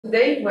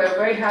Today, we're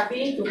very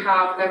happy to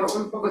have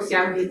Levon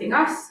Pogosian visiting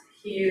us.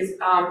 He is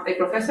a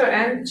professor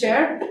and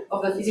chair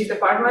of the physics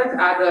department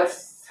at the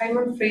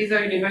Simon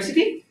Fraser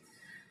University.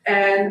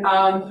 And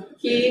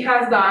he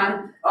has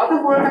done a lot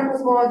of work on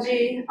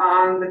cosmology,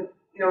 and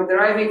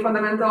deriving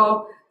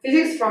fundamental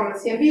physics from the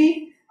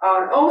CMB,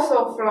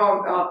 also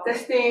from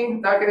testing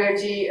dark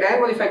energy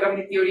and modified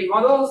gravity theory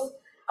models,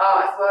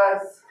 as well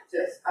as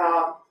just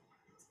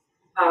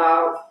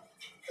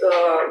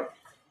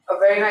a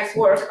very nice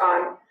work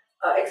on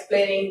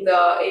explaining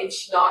the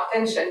H-naught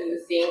tension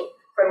using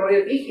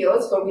primordial B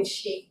fields, for which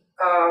he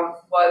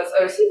was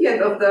a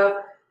recipient of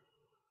the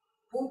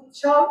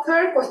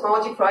Buchalter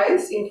Cosmology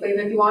Prize in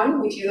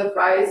 2021, which is a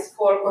prize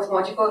for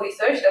cosmological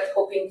research that's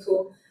hoping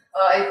to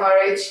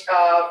encourage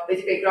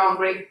basically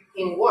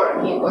groundbreaking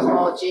work in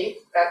cosmology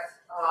that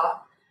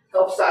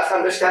helps us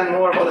understand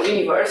more about the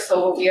universe.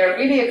 So we are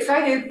really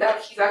excited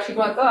that he's actually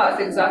going to tell us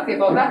exactly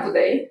about that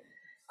today.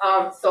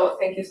 So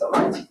thank you so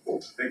much.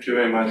 Thank you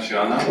very much,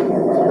 Jana.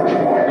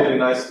 Really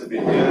nice to be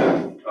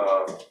here.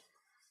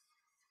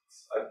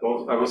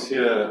 I was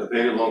here a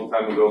very long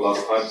time ago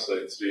last time, so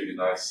it's really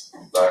nice to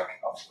be back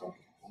after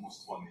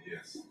almost 20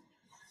 years.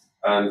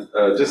 And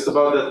just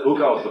about that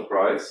Buchalter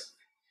Prize,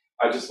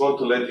 I just want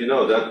to let you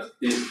know that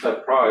is a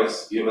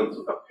prize given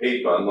to a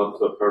paper, not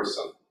to a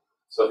person.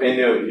 So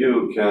any of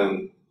you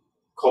can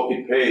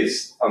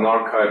copy-paste an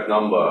archive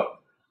number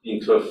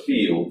into a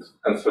field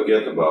and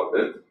forget about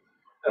it,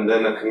 and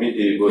then a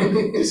committee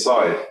would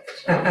decide.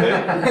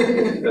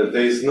 Okay? There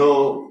is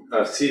no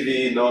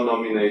CV, no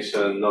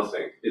nomination,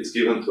 nothing. It's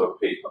given to a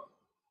paper.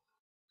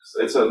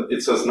 So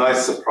it's a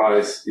nice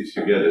surprise if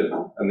you get it,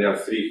 and there are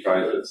 3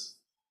 prizes.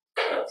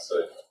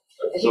 So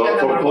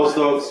for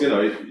postdocs,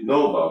 if you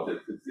know about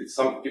it,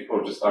 some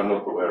people just are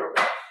not aware of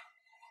it.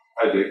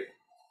 I do.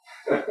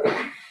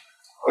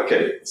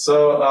 Okay,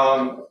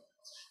 so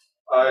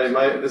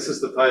this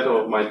is the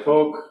title of my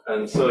talk,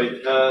 and so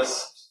it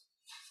has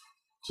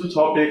 2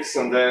 topics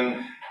and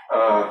then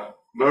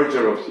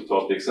merger of 2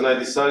 topics. And I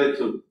decided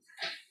to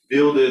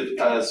build it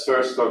as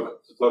first to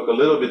talk a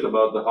little bit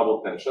about the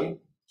Hubble tension.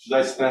 Should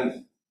I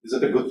stand? Is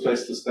it a good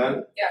place to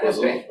stand? Yeah, that's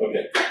great.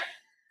 Okay.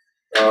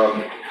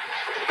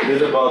 A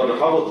bit about the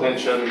Hubble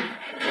tension,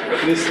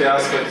 at least the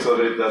aspects of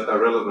it that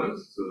are relevant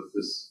to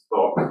this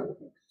talk.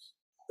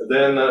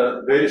 Then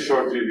a very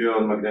short review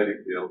on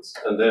magnetic fields,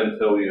 and then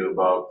tell you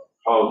about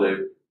how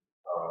the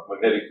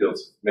magnetic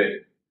fields may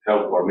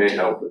help or may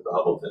help with the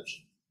Hubble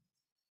tension.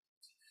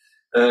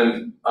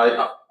 And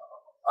I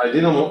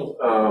didn't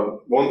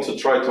want to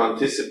try to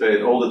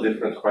anticipate all the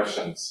different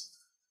questions,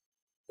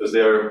 because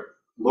there are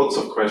lots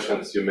of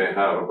questions you may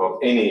have about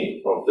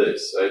any of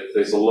this. Right?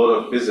 There's a lot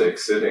of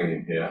physics sitting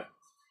in here.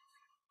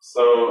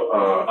 So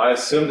I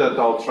assume that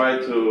I'll try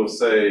to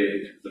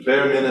say the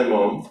bare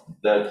minimum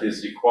that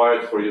is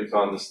required for you to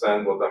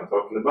understand what I'm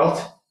talking about.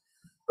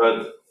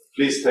 But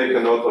please take a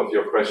note of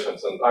your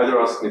questions and either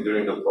ask me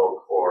during the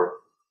talk or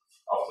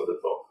after the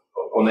talk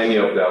on any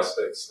of the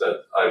aspects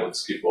that I would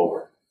skip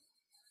over.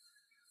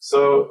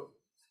 So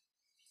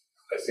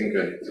I think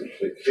I need to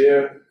click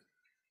here.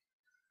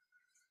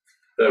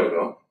 There we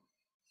go.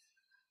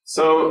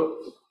 So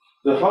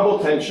the Hubble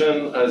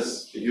tension,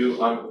 as you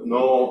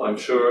know, I'm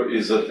sure,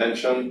 is a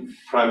tension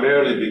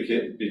primarily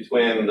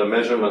between the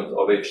measurement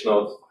of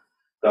H0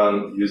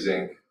 done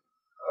using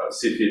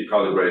CP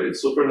calibrated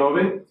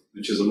supernovae,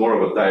 which is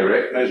more of a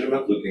direct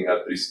measurement looking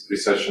at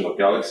recession of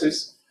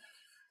galaxies,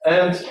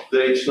 and the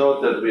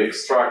H0 that we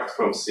extract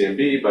from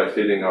CMB by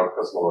fitting our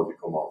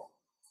cosmological model.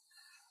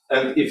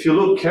 And if you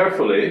look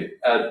carefully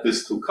at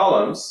these 2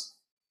 columns,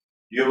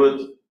 you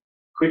would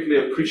quickly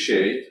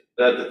appreciate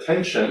that the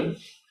tension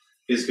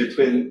is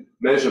between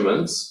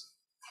measurements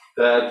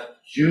that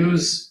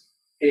use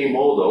a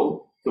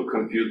model to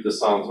compute the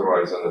sound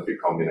horizon of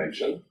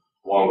recombination,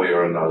 one way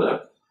or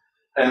another,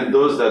 and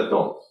those that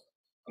don't.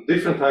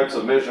 Different types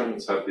of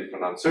measurements have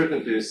different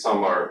uncertainties.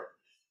 Some are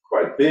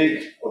quite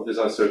big of these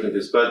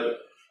uncertainties, but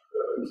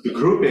the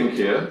grouping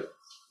here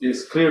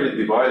is clearly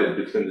divided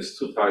between these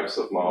 2 types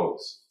of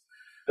models.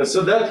 And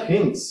so that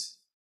hints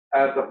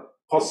at a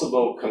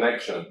possible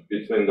connection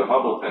between the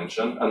Hubble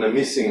tension and a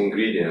missing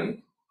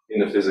ingredient in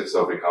the physics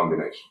of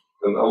recombination.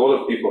 And a lot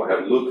of people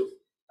have looked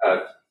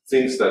at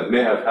things that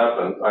may have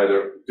happened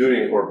either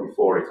during or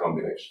before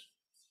recombination.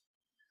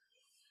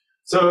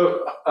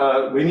 So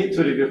we need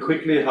to review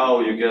quickly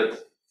how you get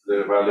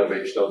the value of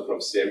H0 from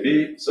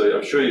CMB. So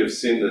I'm sure you've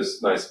seen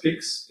these nice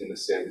peaks in the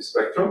CMB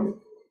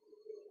spectrum.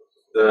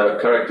 The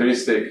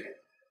characteristic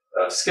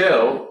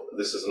scale,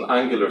 this is an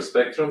angular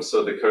spectrum,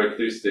 so the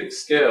characteristic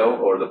scale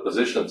or the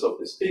positions of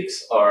these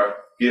peaks are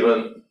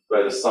given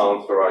by the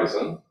sound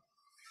horizon.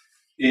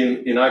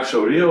 In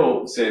actual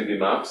real CMB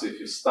maps, if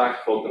you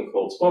stack hot and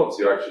cold spots,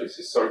 you actually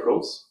see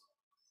circles.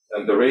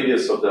 And the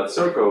radius of that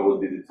circle will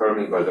be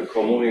determined by the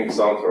co-moving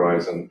sound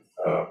horizon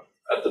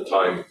at the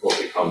time of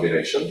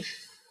recombination.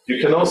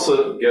 You can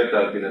also get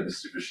that in a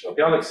distribution of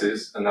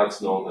galaxies, and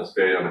that's known as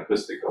baryon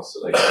acoustic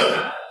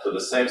oscillation. So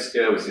the same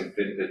scale is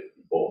imprinted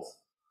in both.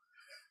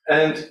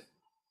 And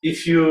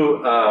if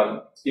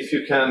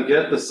you can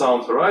get the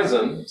sound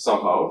horizon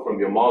somehow from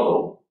your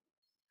model,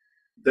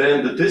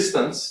 then the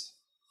distance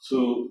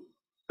to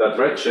that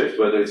redshift,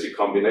 whether it's a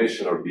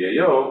combination or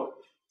BAO,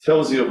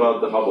 tells you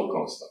about the Hubble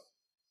constant.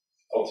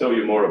 I'll tell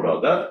you more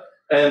about that.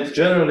 And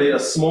generally, a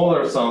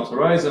smaller sound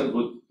horizon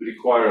would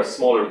require a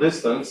smaller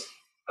distance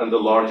and a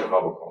larger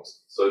Hubble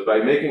constant. So by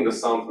making the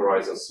sound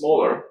horizon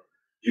smaller,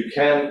 you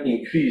can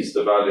increase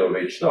the value of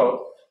H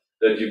naught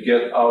that you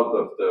get out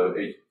of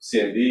the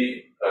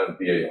CMB and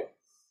BAO.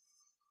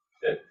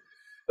 Okay.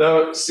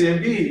 Now,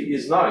 CMB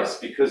is nice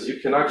because you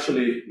can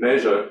actually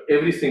measure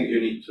everything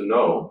you need to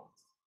know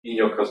in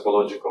your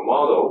cosmological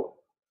model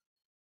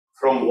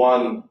from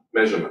one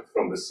measurement,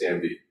 from the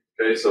CMB.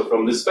 Okay, so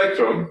from the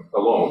spectrum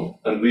alone,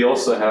 and we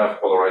also have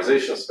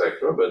polarization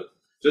spectra, but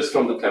just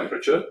from the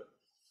temperature,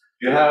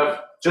 you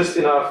have just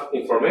enough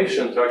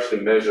information to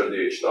actually measure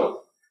the H naught.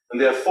 And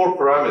there are 4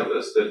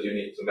 parameters that you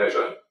need to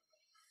measure.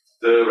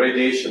 The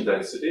radiation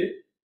density,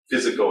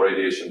 physical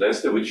radiation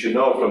density, which you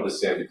know from the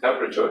CMB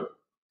temperature,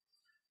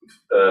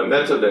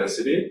 matter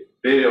density,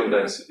 baryon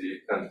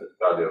density, and the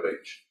value of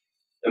H.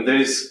 And there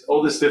is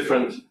all these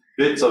different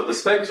bits of the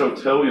spectrum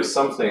tell you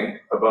something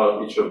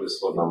about each of these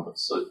 4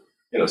 numbers. So,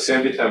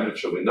 CMB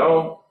temperature we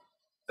know.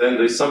 Then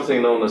there's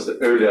something known as the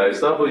early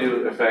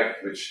ISW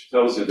effect, which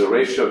tells you the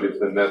ratio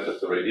between matter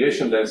to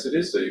radiation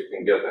density, so you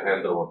can get a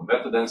handle on the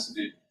matter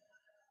density.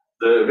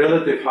 The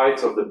relative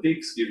heights of the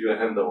peaks give you a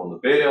handle on the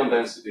baryon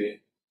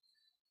density.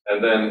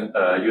 And then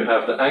you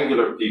have the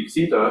angular peak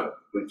theta,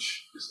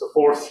 which is the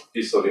 4th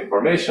piece of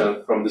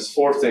information. From these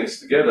 4 things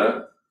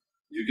together,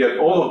 you get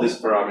all of these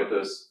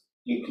parameters,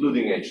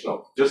 including H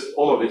naught, just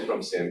all of it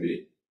from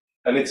CMB.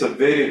 And it's a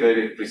very,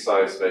 very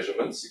precise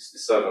measurement,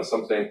 67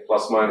 something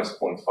plus minus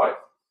 0.5.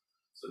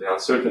 So the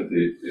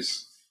uncertainty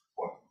is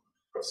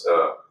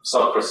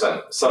sub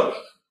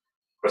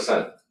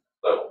percent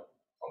level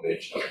on the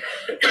H naught.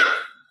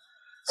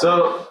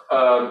 So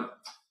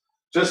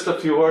just a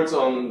few words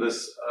on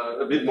this,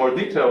 a bit more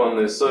detail on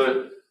this.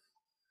 So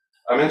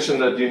I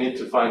mentioned that you need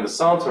to find the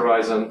sound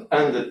horizon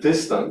and the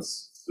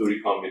distance to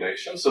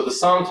recombination. So the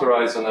sound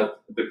horizon,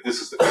 this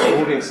is the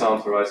moving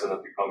sound horizon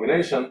at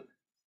recombination,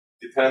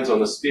 depends on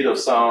the speed of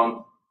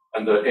sound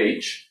and the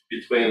H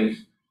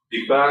between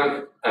Big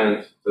Bang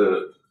and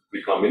the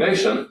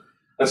recombination.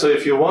 And so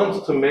if you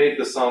want to make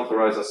the sound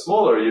horizon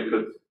smaller, you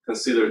could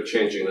consider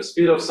changing the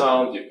speed of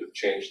sound, you could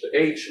change the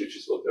H, which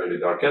is what early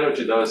dark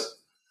energy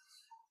does,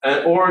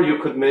 or you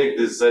could make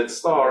the Z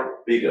star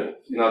bigger.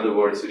 In other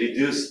words,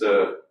 reduce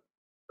the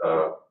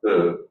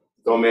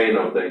domain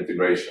of the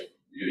integration.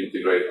 You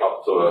integrate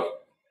up to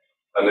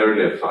an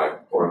earlier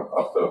time or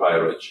up to a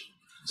higher edge.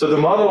 So the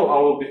model I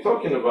will be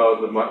talking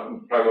about, the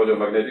primordial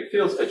magnetic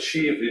fields,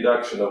 achieve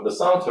reduction of the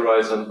sound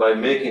horizon by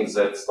making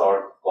Z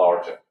star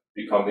larger.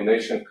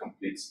 Recombination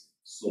completes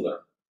sooner.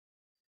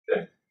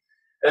 Okay,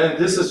 and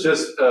this is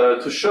just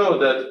to show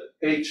that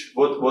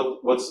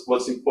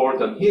what's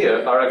important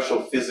here are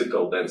actual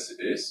physical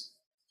densities.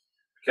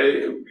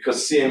 Okay,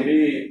 because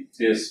CMB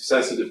is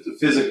sensitive to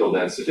physical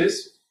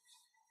densities,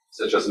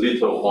 such as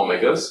little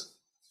omegas,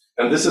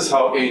 and this is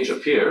how H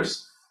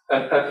appears.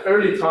 And at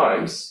early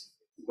times,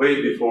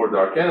 way before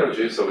dark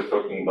energy, so we're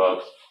talking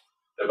about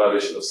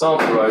evaluation of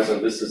sound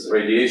horizon, this is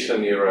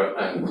radiation era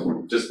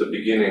and just the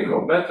beginning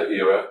of beta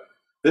era,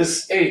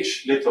 this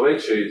H, little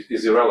h,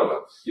 is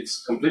irrelevant.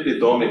 It's completely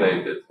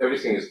dominated.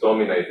 Everything is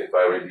dominated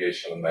by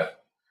radiation and matter.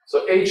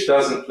 So H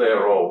doesn't play a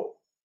role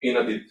in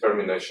a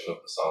determination of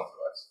the sound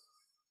horizon,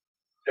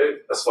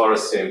 okay, as far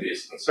as CMB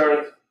is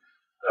concerned,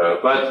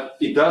 but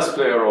it does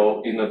play a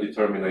role in a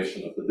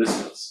determination of the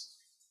distance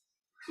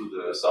to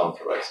the sound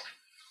horizon.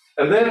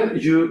 And then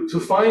to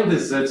find the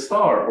Z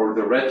star, or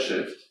the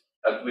redshift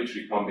at which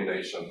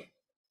recombination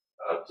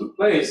took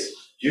place,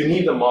 you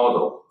need a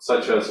model,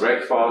 such as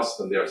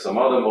RegFast, and there are some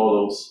other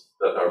models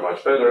that are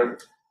much better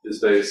these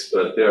days,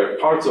 but they are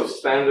parts of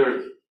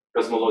standard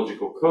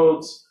cosmological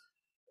codes,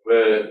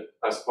 where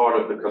as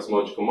part of the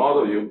cosmological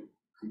model, you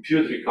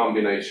compute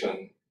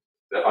recombination,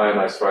 the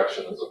ionized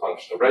fraction as a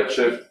function of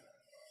redshift,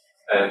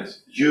 and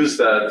use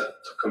that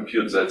to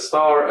compute Z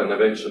star, and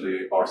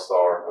eventually R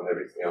star and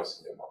everything else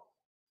in your model.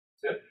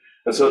 Yeah.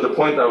 And so the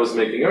point I was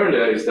making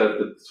earlier is that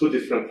the 2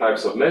 different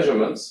types of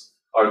measurements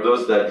are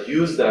those that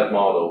use that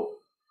model,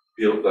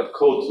 build that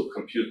code to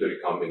compute the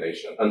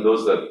recombination, and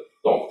those that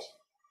don't.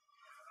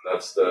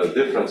 That's the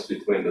difference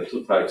between the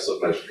 2 types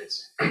of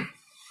measurements.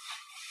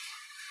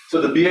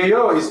 So the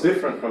BAO is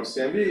different from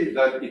CMB,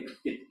 that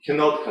it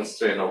cannot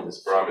constrain all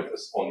these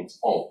parameters on its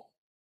own.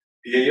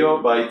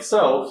 BAO by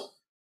itself,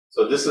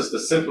 so this is the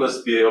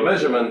simplest BAO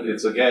measurement.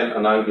 It's again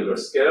an angular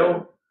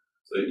scale,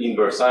 so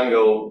inverse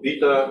angle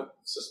beta.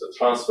 This is the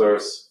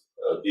transverse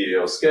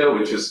BAO scale,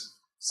 which is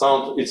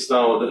sound. It's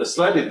now a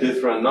slightly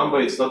different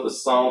number. It's not the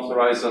sound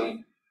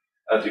horizon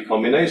at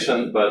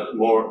recombination, but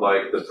more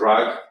like the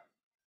drag.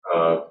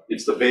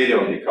 It's the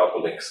baryon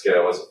decoupling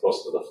scale as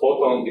opposed to the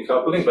photon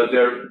decoupling, but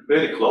they're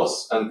very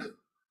close and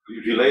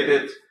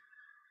related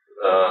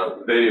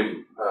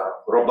very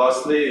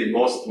robustly in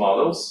most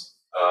models.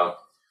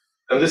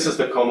 And this is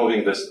the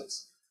co-moving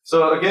distance.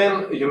 So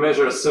again, you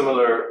measure a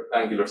similar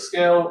angular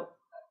scale,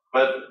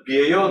 but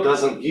BAO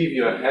doesn't give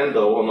you a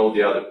handle on all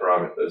the other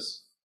parameters,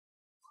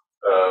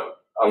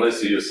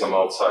 unless you use some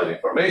outside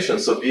information.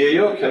 So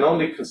BAO can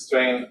only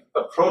constrain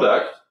a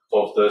product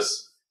of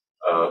this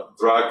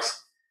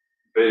drugs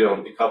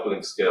baryon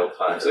decoupling scale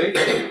times H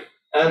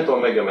and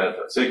omega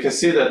meta. So you can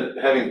see that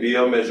having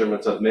BAO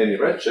measurements at many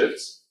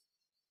redshifts,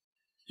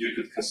 you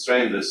could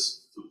constrain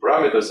this to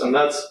parameters, and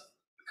that's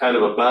the kind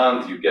of a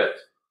band you get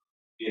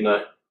in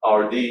a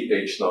RD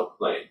H0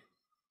 plane.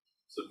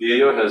 So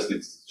BAO has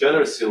this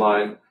degeneracy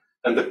line,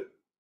 and the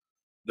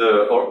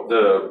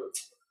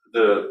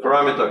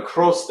parameter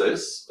across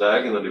this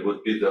diagonally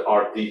would be the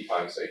RD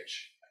times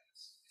H.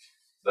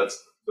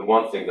 That's the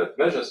one thing that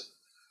measures.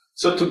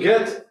 So to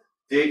get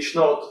the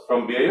H0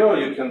 from BAO,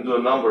 you can do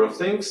a number of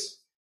things.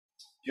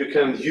 You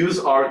can use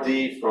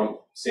RD from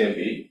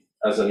CMB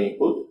as an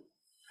input.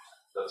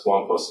 That's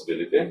one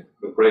possibility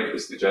to break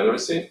this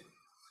degeneracy.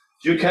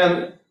 You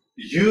can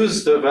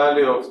use the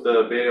value of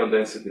the baryon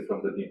density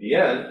from the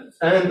DBN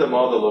and the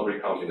model of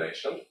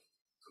recombination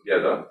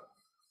together.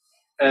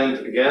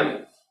 And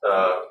again,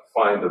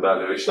 find the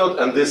value of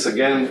H0. And this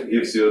again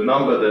gives you a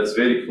number that's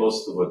very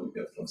close to what you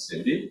get from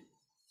CMB.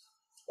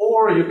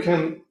 Or you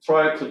can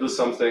try to do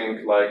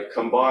something like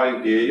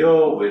combine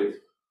BAO with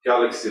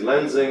galaxy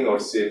lensing or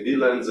CMB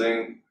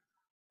lensing,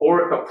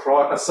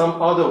 or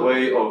some other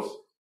way of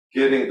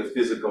getting the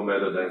physical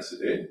meta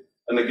density.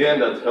 And again,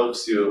 that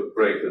helps you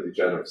break the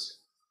degeneracy.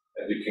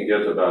 And you can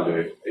get the value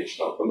of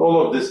H0. And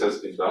all of this has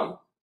been done.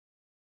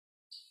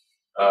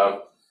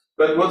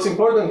 But what's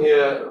important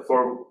here,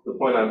 for the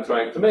point I'm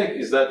trying to make,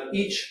 is that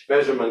each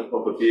measurement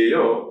of a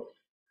BAO,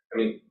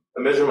 a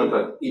measurement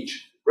at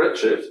each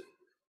redshift,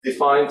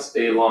 defines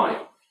a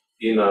line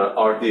in a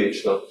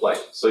RD-H0 plane.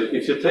 So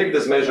if you take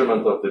this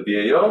measurement of the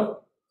BAO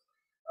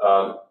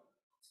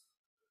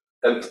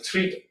and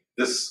treat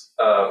this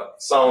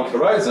sound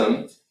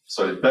horizon,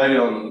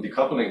 baryon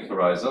decoupling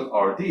horizon,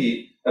 RD,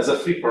 as a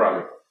free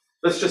parameter.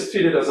 Let's just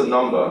treat it as a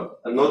number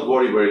and not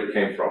worry where it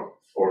came from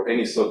or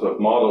any sort of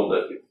model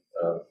that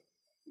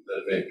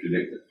may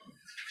predict it.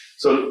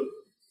 So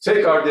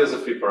take RD as a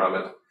free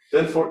parameter.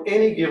 Then for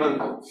any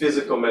given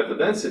physical meta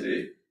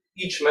density,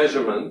 each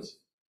measurement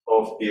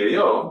of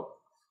BAO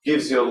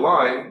gives you a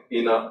line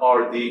in a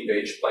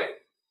RD-H plane.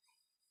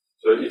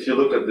 So if you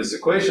look at this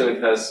equation,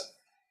 it has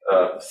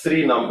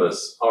three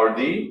numbers,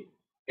 RD,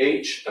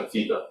 H, and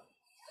theta.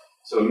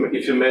 So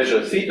if you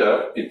measure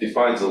theta, it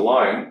defines a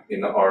line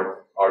in the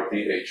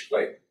RD-H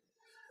plane.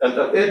 And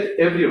at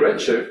every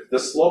redshift, the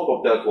slope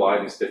of that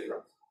line is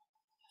different.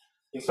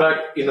 In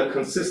fact, in a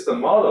consistent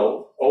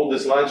model, all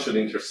these lines should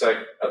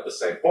intersect at the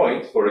same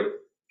point for a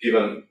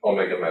given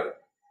omega meta,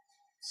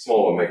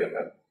 small omega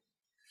meta.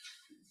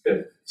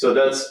 Okay? So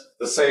that's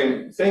the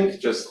same thing,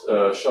 just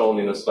shown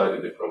in a slightly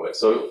different way.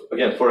 So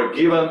again, for a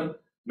given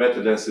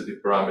meta density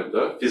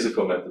parameter,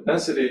 physical meta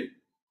density,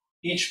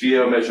 each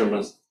BAO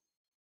measurement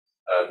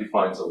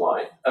defines a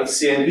line, and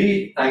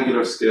CMB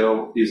angular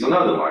scale is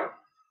another line.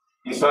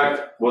 In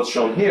fact, what's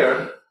shown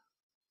here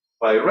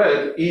by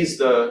red is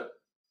the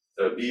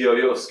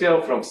BAO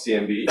scale from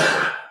CMB.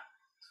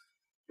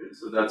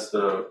 So that's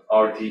the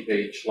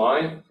RDH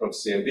line from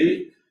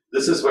CMB.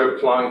 This is where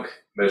Planck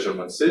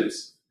measurement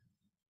sits.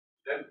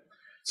 Okay?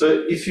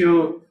 So if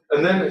you,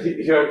 and then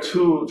here are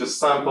two just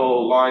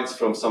sample lines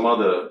from some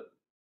other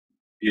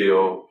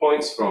BAO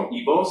points from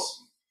EBOS.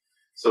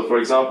 So for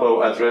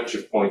example, at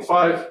redshift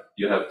 0.5,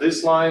 you have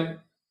this line,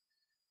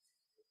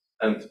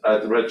 and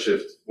at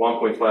redshift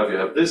 1.5, you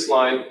have this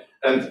line,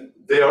 and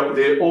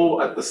they're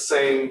all at the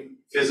same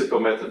physical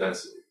meta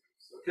density.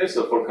 Okay,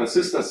 so for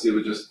consistency,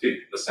 we just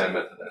pick the same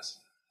meta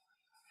density.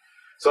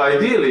 So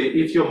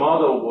ideally, if your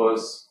model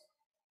was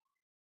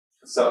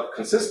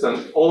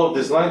consistent, all of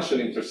these lines should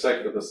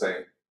intersect at the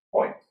same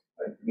point.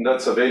 Right? And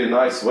that's a very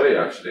nice way,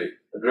 actually,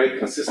 a great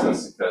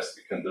consistency test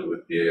you can do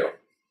with BAO.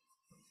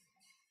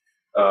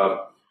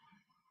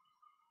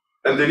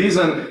 And the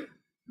reason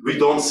we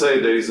don't say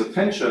there is a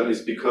tension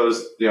is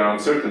because there are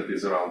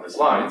uncertainties around these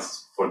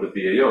lines, for the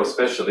BAO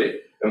especially,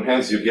 and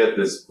hence you get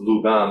this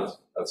blue band,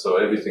 and so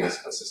everything is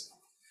consistent.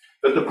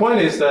 But the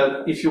point is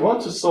that if you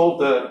want to solve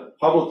the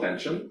Hubble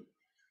tension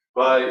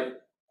by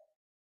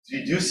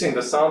reducing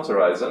the sound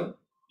horizon,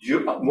 you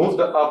move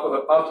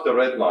up the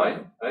red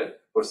line, right,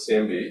 for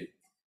CMB.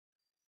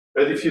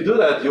 But if you do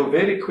that, you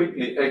very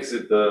quickly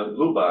exit the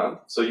blue band,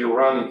 so you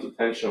run into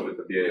tension with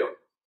the BAO.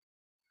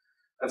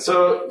 And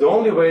so the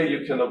only way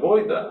you can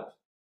avoid that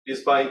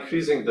is by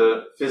increasing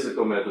the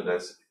physical meta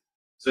density.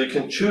 So you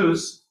can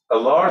choose a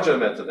larger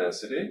meta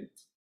density,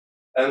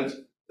 and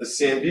the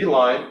CMB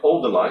line,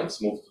 all the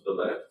lines move to the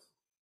left.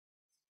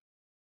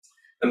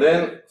 And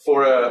then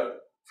for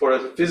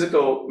a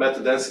physical meta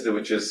density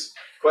which is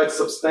quite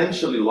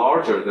substantially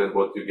larger than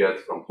what you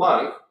get from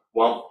Planck,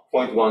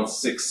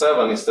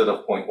 0.167 instead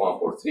of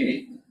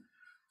 0.143,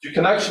 you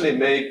can actually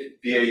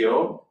make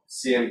BAO,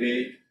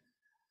 CMB,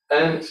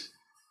 and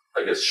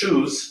I guess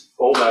shoes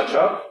all match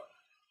up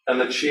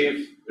and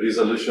achieve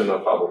resolution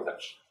of Hubble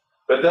tension.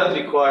 But that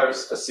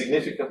requires a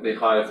significantly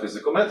higher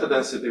physical matter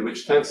density,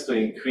 which tends to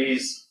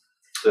increase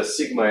the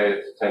sigma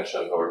 8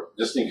 tension, or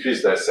just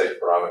increase the SA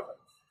parameter.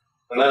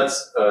 And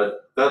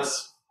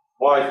that's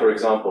why, for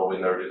example,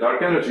 in early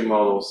dark energy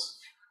models,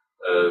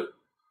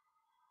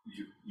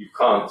 you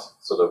can't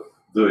sort of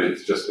do it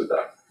just with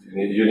that.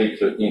 You need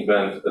to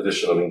invent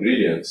additional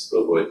ingredients to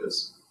avoid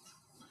this.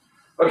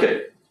 Okay,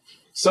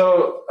 so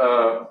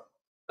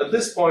at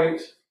this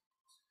point,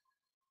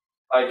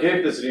 I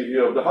gave this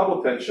review of the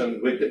Hubble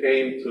tension with the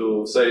aim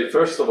to say,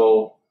 first of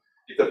all,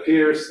 it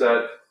appears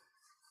that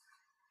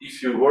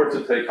if you were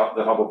to take up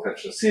the Hubble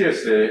tension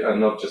seriously and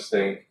not just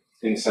think,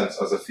 in a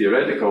sense, as a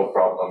theoretical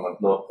problem and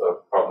not a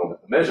problem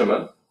with the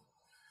measurement,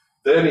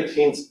 then it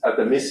hints at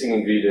the missing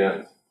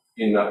ingredient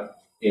in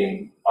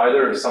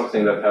either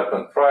something that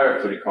happened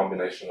prior to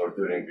recombination or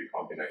during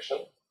recombination.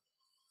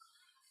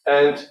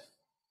 And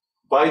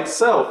by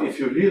itself, if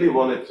you really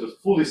wanted to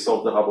fully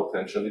solve the Hubble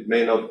tension, it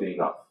may not be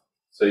enough.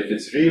 So if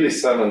it's really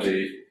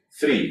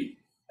 73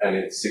 and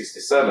it's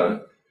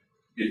 67,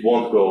 it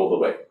won't go all the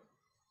way,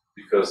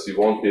 because you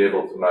won't be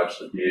able to match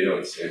the DA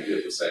and CMB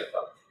at the same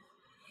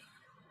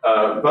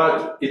time.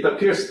 But it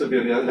appears to be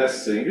a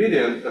necessary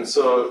ingredient, and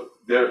so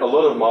there are a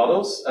lot of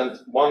models, and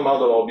one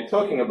model I'll be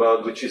talking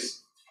about, which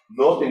is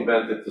not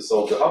invented to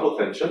solve the Hubble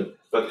tension,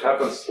 but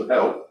happens to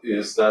help,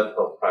 is that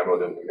of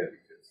primordial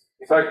magnetic fields.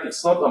 In fact,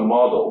 it's not a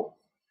model.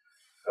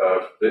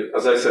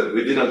 As I said,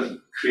 we didn't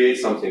create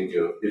something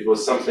new. It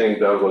was something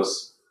that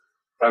was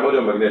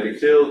primordial magnetic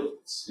field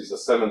is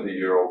a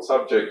 70-year-old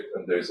subject,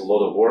 and there's a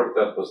lot of work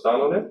that was done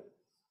on it.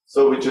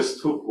 So we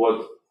just took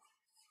what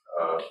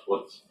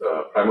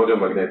primordial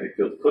magnetic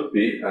field could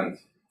be and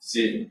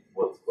see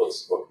what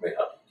may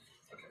happen.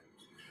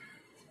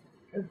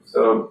 Okay.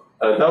 So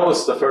that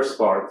was the first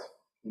part.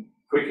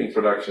 Quick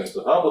introduction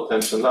to Hubble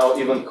tension. Now,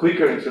 even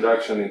quicker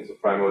introduction into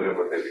primordial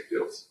magnetic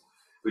fields,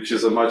 which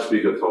is a much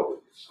bigger topic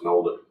and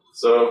older.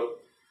 So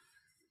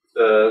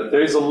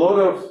there is a lot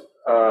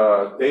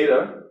of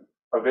data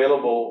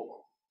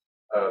available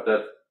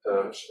that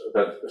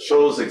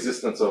shows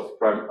existence of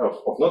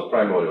not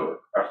primordial,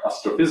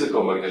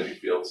 astrophysical magnetic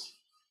fields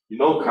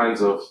in all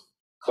kinds of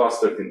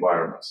clustered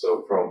environments.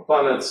 So from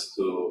planets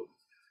to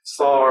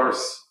stars,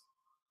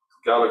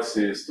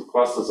 galaxies, to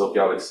clusters of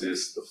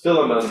galaxies, to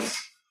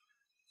filaments,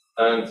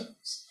 and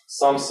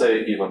some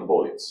say even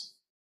voids.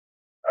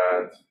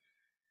 And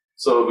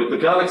so with the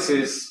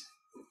galaxies,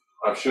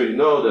 I'm sure you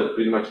know that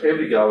pretty much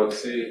every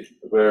galaxy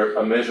where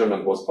a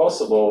measurement was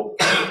possible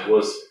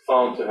was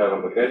found to have a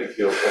magnetic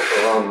field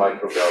of around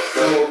microgauss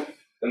level,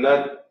 and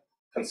that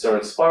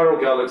concerns spiral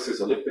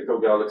galaxies, elliptical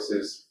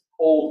galaxies,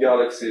 old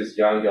galaxies,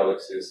 young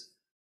galaxies.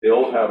 They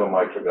all have a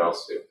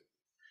microgauss field.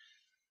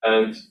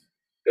 And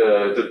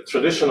the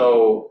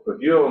traditional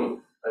view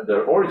on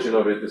the origin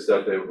of it is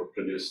that they were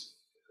produced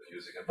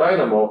using a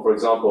dynamo. For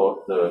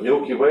example, the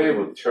Milky Way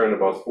would turn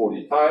about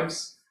 40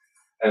 times.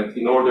 And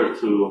in order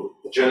to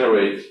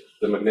generate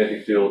the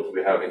magnetic field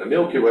we have in the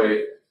Milky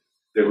Way,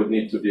 there would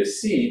need to be a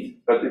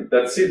seed, but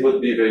that seed would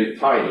be very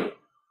tiny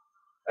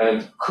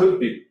and could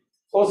be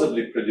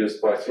plausibly produced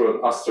through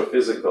an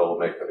astrophysical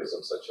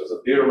mechanism, such as a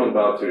Biermann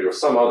boundary or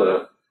some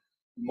other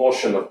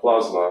motion of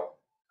plasma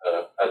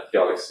at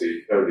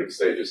early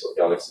stages of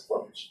galaxy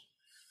formation.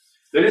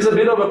 There is a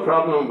bit of a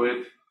problem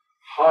with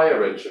higher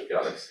redshift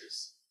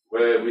galaxies,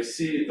 where we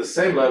see the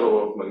same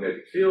level of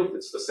magnetic field,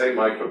 it's the same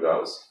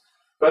microgauss,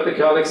 but the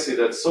galaxy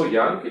that's so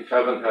young, it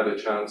haven't had a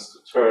chance to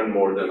turn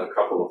more than a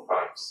couple of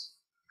times.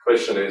 The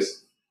question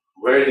is,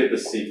 where did the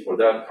seed for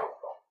that come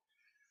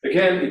from?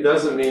 Again, it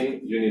doesn't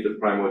mean you need a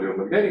primordial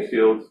magnetic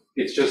field,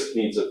 it just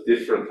needs a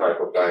different type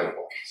of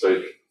dynamo.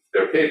 So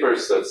there are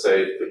papers that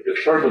say that the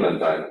turbulent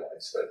dynamo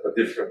is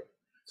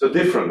a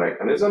different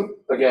mechanism,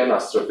 again,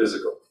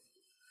 astrophysical.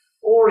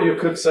 Or you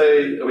could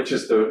say, which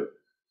is the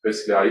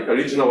basically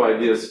original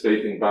ideas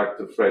dating back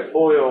to Fred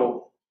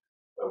Hoyle,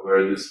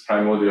 where this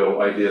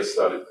primordial idea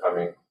started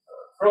coming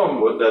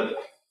from, that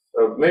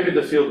maybe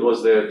the field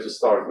was there to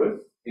start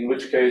with, in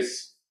which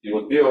case it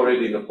would be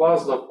already in the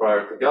plasma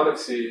prior to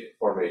galaxy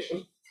formation.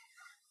 It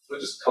would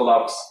just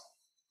collapse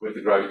with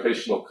the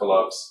gravitational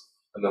collapse,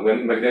 and the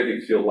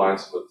magnetic field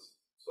lines would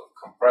sort of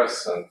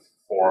compress and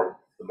form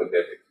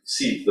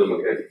seed the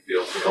magnetic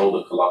field in all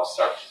the collapsed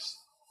structures.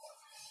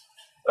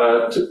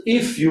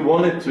 If you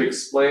wanted to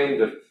explain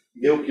the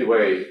Milky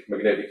Way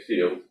magnetic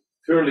field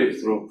purely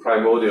through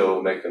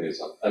primordial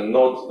mechanism and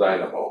not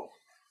dynamo,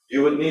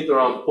 you would need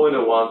around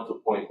 0.01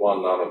 to 0.1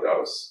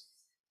 nanogauss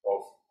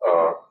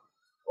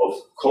of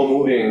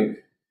co-moving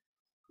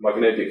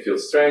magnetic field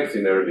strength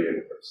in the early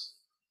universe.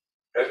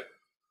 Okay?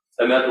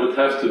 And that would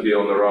have to be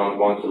on around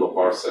 1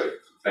 kiloparsec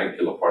to 10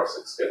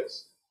 kiloparsec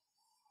scales.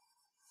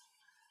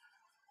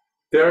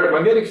 There are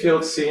magnetic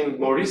fields seen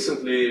more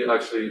recently,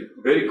 actually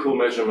very cool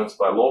measurements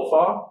by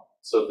LOFA.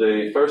 So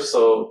they first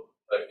saw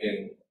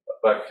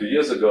back a few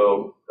years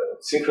ago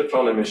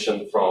synchrotron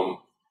emission from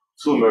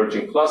two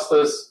merging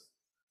clusters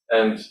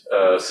and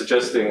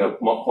suggesting a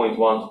 0.1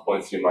 to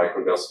 0.3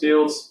 microgauss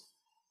fields.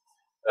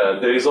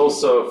 There is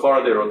also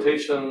Faraday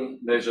rotation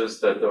measures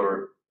that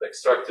are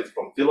extracted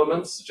from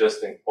filaments,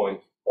 suggesting 0.01,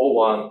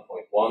 0.1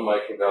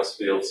 microgauss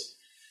fields.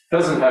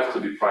 Doesn't have to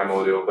be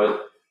primordial,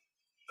 but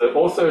the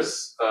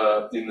authors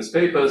in these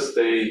papers,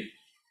 they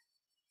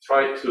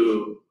try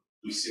to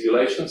do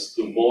simulations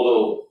to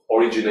model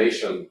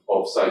origination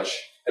of such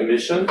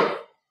emission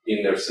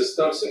in their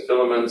systems, in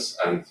filaments,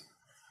 and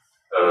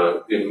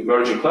in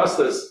merging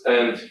clusters,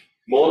 and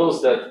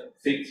models that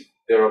fit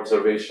their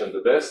observation the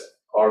best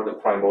are the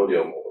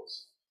primordial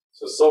models.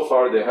 So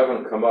far they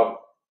haven't come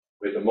up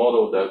with a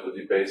model that would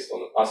be based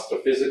on an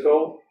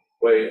astrophysical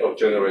way of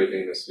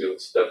generating these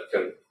fields that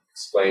can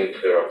explain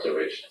their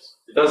observations.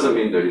 It doesn't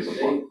mean there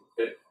isn't one.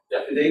 Yeah.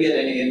 Did they get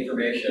any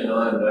information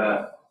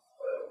on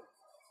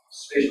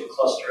spatial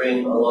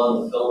clustering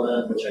along the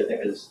filament, which I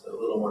think is a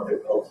little more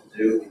difficult to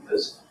do,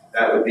 because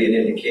that would be an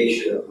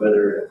indication of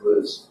whether it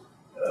was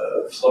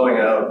flowing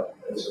out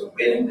as a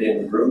wind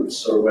in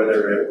roots or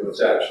whether it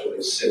was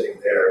actually sitting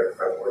there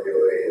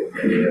primordially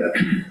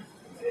in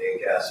a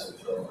gas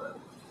filament.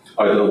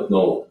 I don't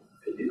know.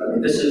 I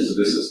mean, this is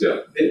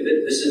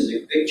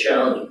a big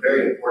challenge, a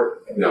very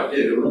important thing to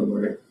do, and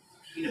we're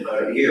keen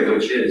about it here,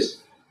 which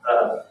is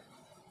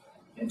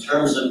in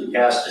terms of the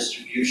gas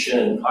distribution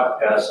and hot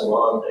gas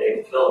along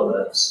the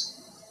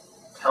filaments,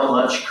 how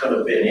much could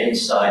have been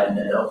inside and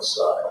then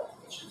outside,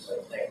 which is,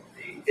 I think,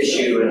 the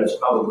issue, and it's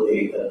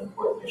probably an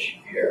important issue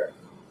here.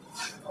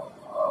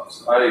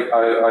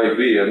 I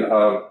agree, and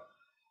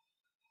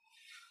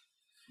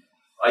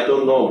I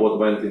don't know what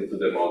went into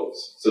the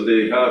models. So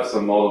they have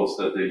some models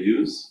that they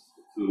use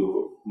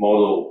to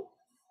model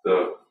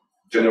the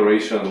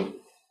generation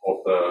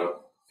of the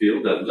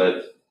field that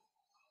led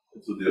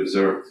to the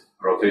observed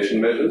rotation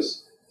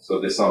measures. So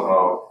they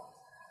somehow,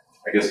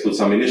 I guess, put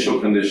some initial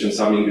conditions,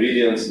 some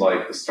ingredients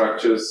like the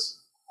structures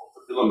of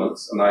the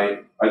filaments. And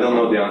I don't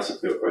know the answer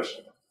to your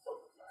question.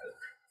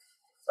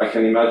 I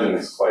can imagine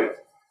it's quite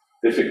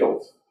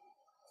difficult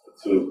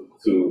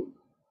to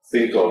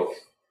think of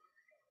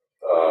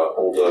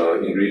all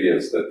the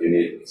ingredients that you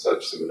need in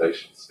such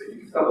simulations. So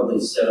you can probably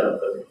set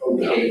up an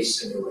okay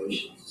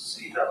simulation to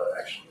see how it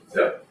actually works.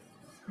 Yeah.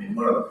 I mean,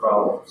 one of the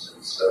problems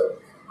is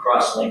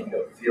cross-link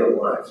of field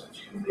lines,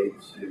 which can lead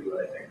to,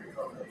 I think,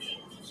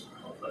 recombination, which is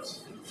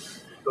complex.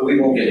 But we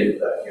won't get into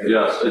that here.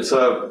 Yeah, it's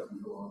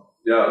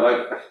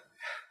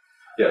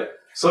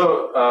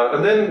So,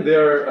 and then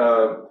there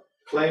are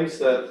claims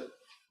that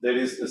there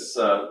is this,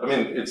 I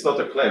mean, it's not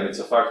a claim, it's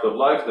a fact of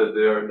life that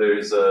there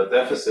is a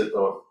deficit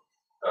of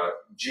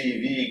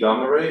GeV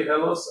gamma ray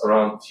halos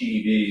around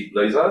TeV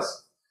blazars.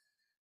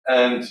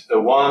 And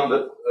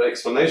one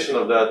explanation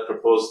of that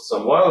proposed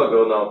some while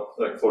ago now,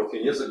 like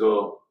 14 years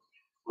ago,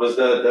 was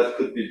that that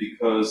could be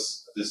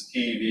because this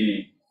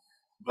TeV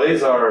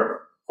blazar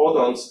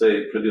photons,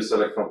 they produce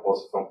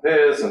electron-positron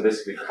pairs and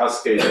basically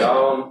cascade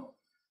down.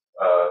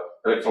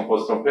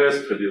 Electron-positron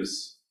pairs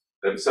produce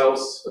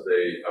themselves,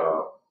 they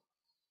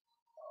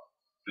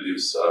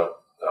produce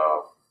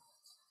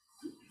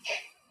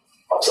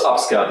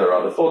upscatter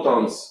other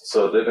photons,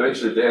 so that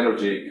eventually the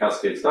energy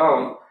cascades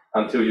down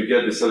until you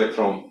get this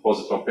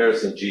electron-positron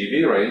pairs in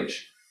GeV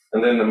range,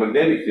 and then the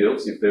magnetic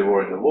fields, if they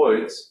were in the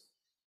voids,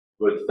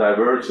 would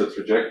diverge the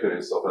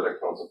trajectories of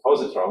electrons and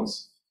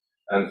positrons,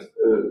 and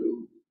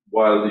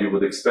while you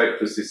would expect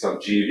to see some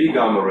GeV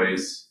gamma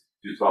rays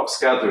due to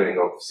upscattering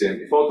of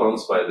CMB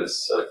photons by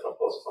this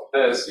electron-positron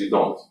pairs, you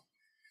don't.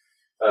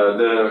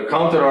 The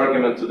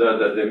counter-argument to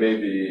that there may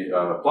be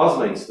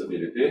plasma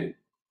instability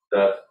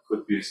that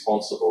could be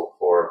responsible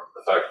for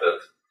the fact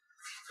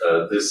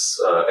that this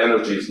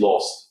energy is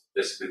lost.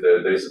 Basically,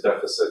 there is a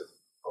deficit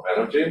of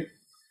energy.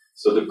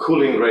 So the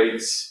cooling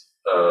rates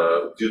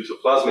due to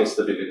plasma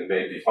instability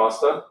may be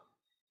faster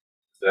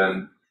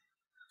than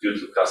due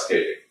to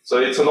cascading. So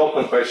it's an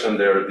open question.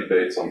 There are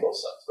debates on both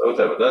sides. But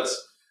whatever.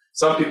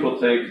 Some people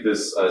take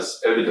this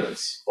as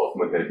evidence of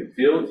magnetic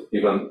field,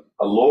 even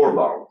a lower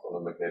bound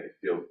on a magnetic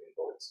field in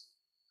voids.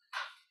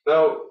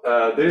 Now,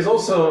 there is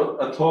also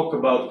a talk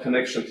about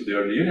connection to the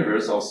early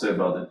universe. I'll say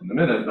about it in a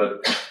minute,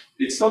 but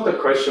it's not a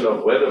question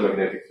of whether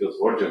magnetic fields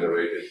were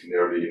generated in the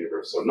early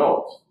universe or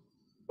not,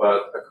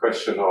 but a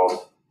question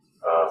of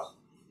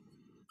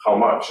how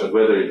much and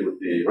whether it would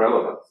be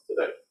relevant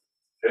today.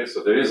 Okay,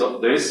 so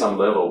there is some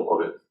level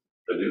of it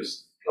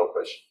produced, no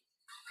question.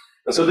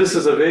 And so this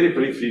is a very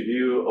brief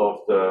review of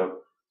the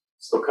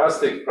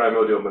stochastic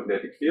primordial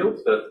magnetic field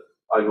that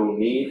I will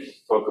need to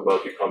talk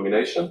about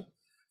recombination.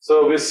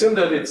 So we assume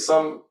that it's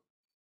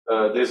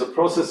there's a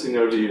process in the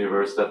early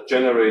universe that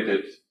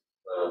generated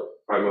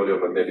primordial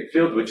magnetic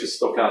field, which is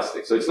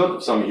stochastic. So it's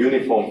not some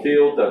uniform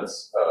field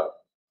that's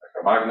like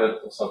a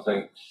magnet or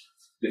something.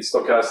 It's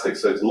stochastic,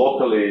 so it's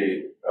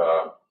locally,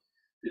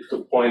 it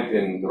could point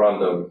in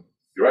random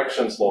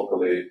directions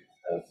locally,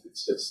 and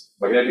it's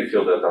magnetic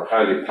field that are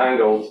highly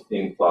tangled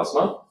in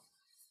plasma.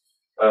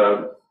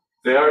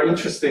 There are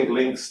interesting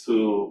links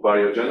to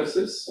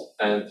baryogenesis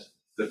and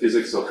the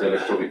physics of the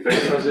electroweak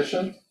phase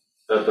transition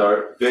that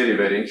are very,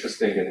 very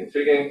interesting and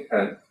intriguing.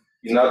 And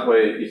in that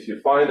way, if you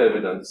find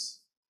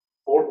evidence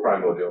for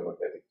primordial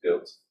magnetic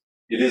fields,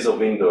 it is a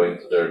window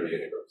into the early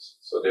universe.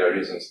 So there are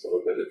reasons to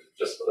look at it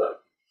just for that.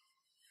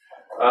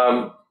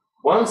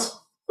 Once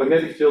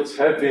magnetic fields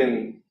have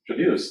been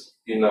produced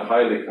in a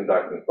highly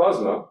conducting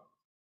plasma,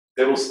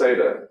 they will stay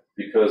there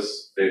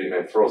because they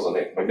remain frozen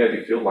in.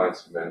 Magnetic field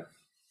lines remain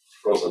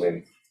frozen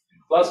in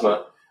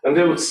plasma, and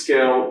they would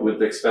scale with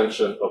the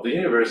expansion of the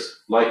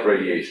universe like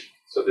radiation.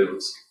 So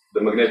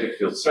the magnetic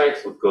field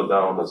strength would go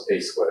down as a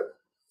squared.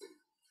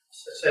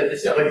 So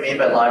this is what you mean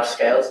by large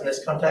scales in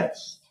this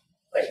context?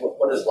 Like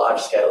what does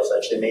large scales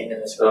actually mean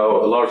in this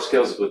context? Oh, large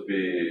scales would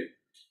be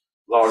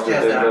larger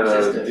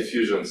than the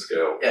diffusion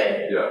scale.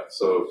 Yeah.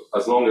 So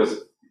as long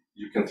as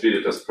you can treat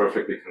it as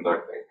perfectly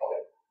conducting,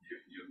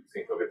 you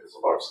think of it as a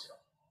large scale.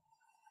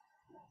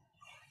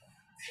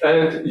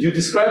 And you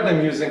describe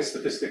them using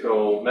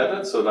statistical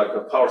methods, so like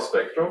a power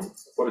spectrum.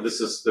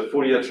 This is the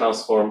Fourier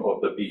transform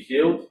of the B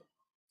field.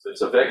 So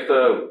it's a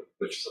vector,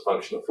 which is a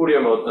function of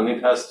Fourier mode, and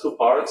it has two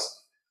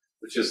parts,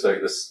 which is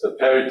like this a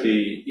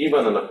parity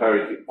even and a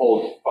parity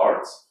odd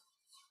parts.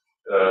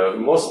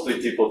 Mostly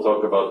people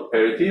talk about the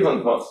parity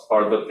even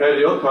part, but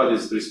parity odd part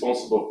is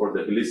responsible for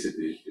the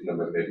helicity in the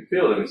magnetic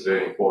field, and it's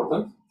very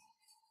important.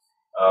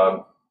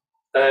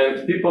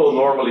 And people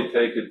normally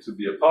take it to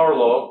be a power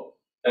law,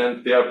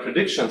 and there are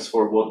predictions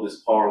for what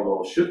this power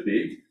law should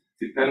be,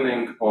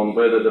 depending on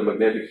whether the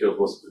magnetic field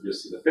was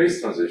produced in a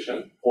phase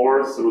transition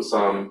or through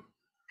some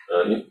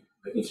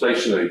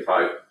inflationary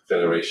type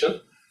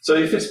generation. So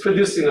if it's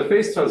produced in a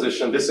phase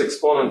transition, this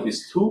exponent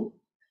is 2,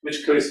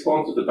 which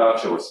corresponds to the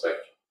Batchelar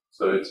spectrum.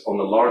 So it's on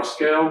a large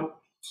scale,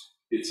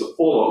 it's a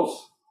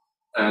fall-off,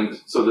 and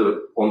so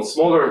on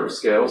smaller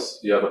scales,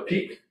 you have a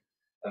peak,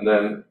 and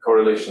then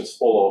correlations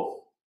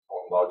fall off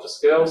on larger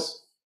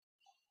scales,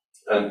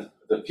 and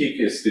the peak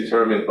is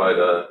determined by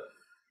the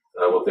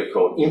what they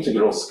call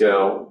integral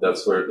scale.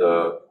 That's where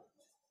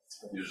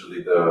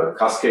usually the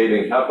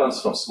cascading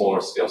happens from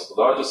smaller scales to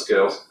larger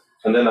scales.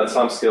 And then at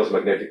some scales,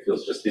 magnetic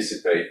fields just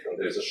dissipate, and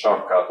there's a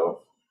sharp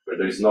cutoff where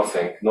there is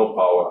nothing, no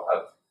power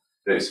at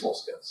very small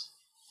scales.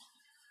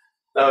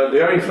 Now,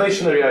 there are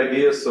inflationary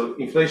ideas. So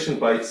inflation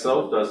by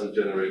itself doesn't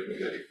generate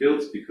magnetic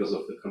fields because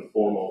of the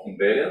conformal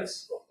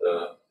invariance of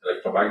the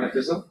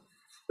electromagnetism.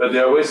 But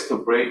there are ways to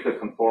break the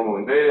conformal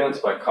invariance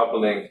by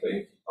coupling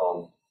to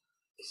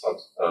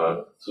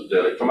the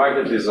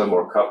electromagnetism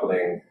or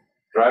coupling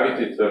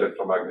gravity to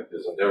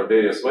electromagnetism. There are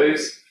various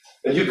ways,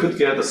 and you could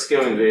get a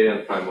scale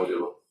invariant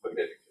primordial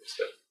magnetic field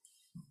state.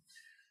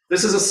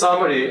 This is a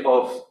summary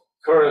of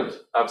current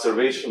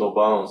observational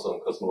bounds on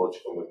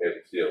cosmological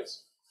magnetic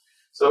fields.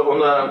 So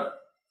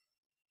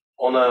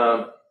on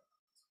a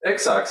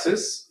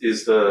x-axis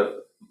is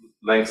the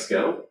length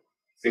scale.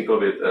 Think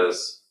of it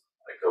as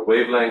like a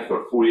wavelength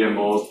or Fourier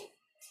mode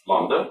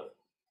lambda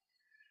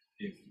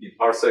in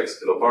parsecs,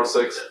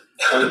 kiloparsecs,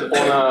 and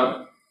on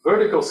a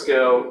vertical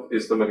scale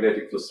is the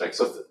magnetic field strength.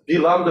 So B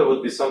lambda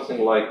would be something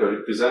like a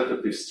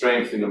representative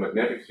strength in the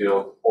magnetic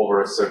field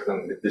over a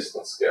certain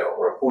distance scale,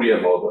 or a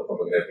Fourier mode of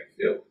a magnetic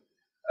field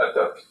at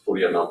that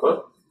Fourier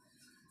number.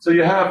 So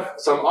you have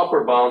some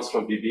upper bounds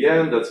from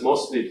BBN that's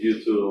mostly due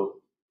to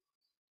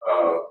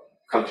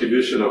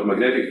contribution of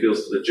magnetic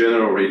fields to the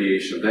general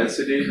radiation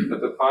density at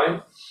the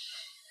time.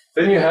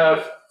 Then you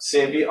have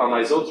CMB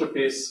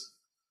anisotropies.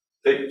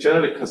 They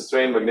generally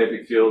constrain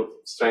magnetic field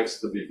strengths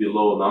to be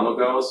below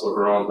nanogauss or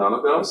around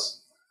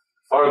nanogauss,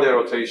 Faraday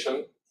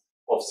rotation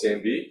of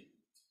CMB.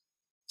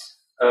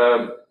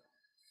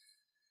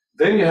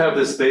 Then you have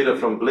this data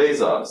from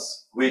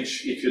blazars,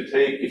 which if you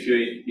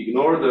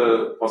ignore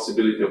the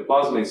possibility of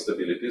plasma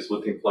instabilities,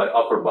 would imply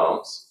lower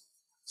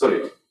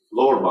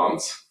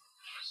bounds.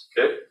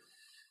 Okay.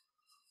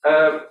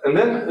 And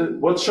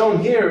then what's shown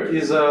here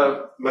is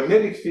a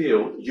magnetic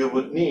field you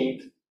would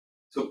need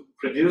to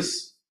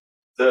produce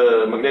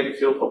the magnetic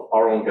field of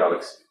our own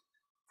galaxy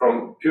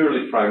from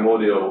purely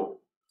primordial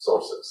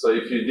sources. So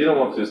if you didn't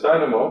want to use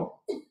dynamo,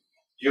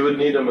 you would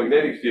need a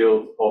magnetic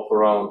field of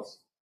around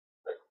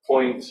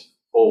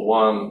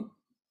 0.01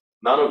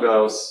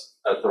 nanogauss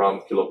at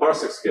around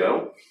kiloparsec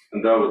scale,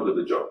 and that would do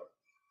the job.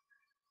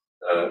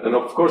 And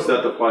of course,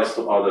 that applies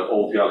to other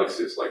old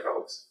galaxies like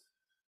ours.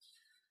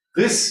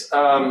 This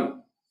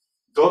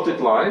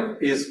dotted line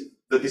is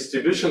the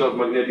distribution of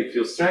magnetic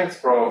field strength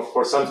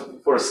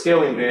for a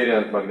scale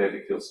invariant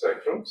magnetic field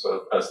spectrum.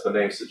 So as the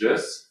name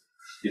suggests,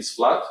 it's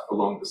flat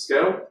along the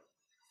scale.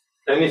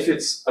 And if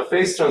it's a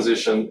phase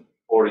transition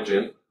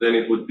origin, then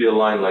it would be a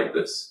line like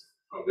this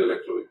from the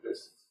electroweak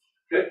phase.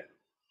 Okay?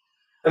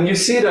 And you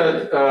see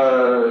that,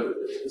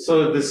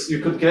 so you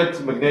could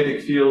get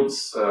magnetic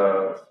fields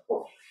to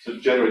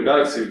generate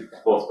galaxy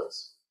both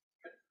ways.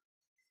 Okay.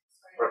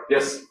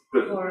 Yes?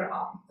 Good. For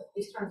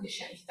this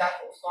transition, is that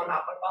also an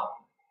upper bound?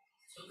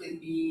 Should it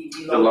be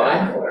below the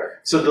line? that,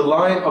 or? So the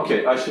line,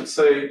 okay, I should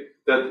say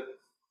that,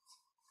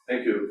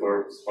 thank you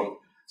for responding.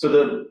 So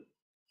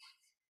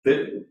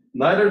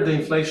neither the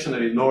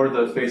inflationary nor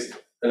the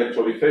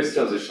electroweak phase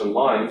transition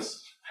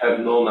lines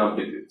have known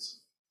amplitudes.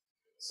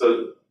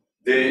 So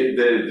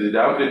the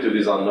amplitude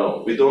is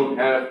unknown. We don't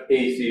have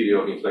a theory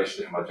of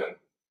inflationary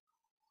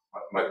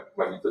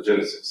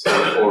magnetogenesis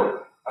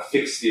or a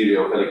fixed theory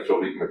of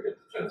electroweak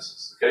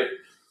magnetogenesis. Okay,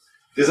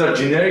 these are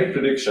generic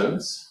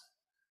predictions,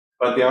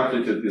 but the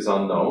amplitude is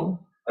unknown,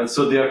 and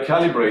so they are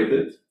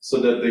calibrated so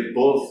that they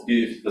both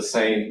give the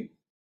same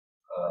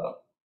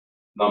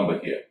number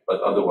here,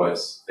 but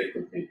otherwise they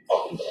could be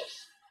up and down.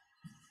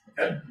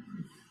 Okay.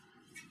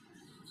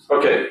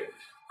 Okay.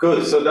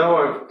 Good. So now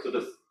I'm to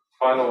the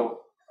final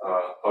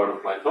part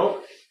of my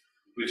talk,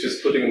 which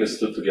is putting these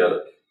two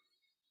together.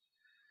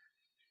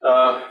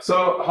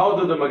 So how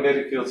do the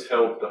magnetic fields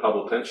help the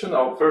Hubble tension?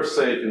 I'll first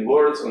say it in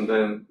words and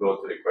then go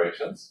to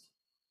equations.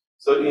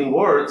 So in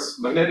words,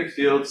 magnetic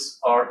fields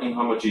are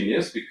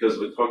inhomogeneous because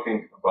we're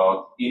talking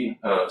about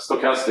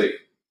stochastic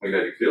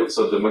magnetic fields.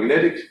 So the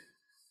magnetic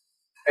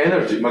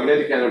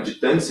energy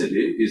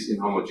density is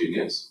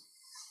inhomogeneous,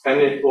 and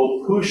it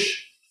will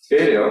push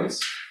baryons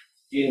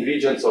in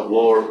regions of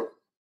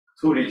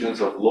two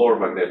regions of lower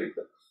magnetic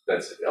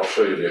density. I'll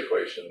show you the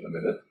equation in a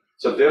minute.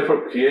 So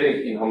therefore,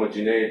 creating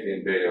inhomogeneity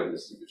in baryon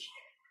distribution.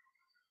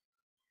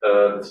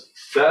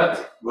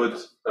 That would,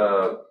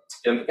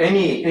 and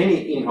any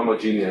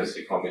inhomogeneous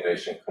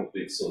recombination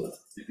completes sooner.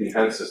 It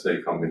enhances the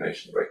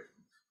recombination rate.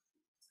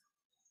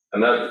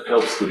 And that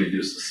helps to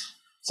reduce the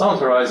sound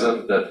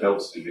horizon, that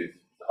helps to reduce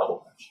the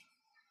Hubble tension.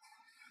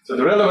 So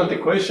the relevant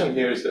equation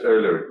here is the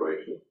earlier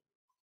equation.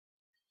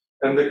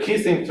 And the key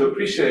thing to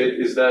appreciate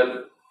is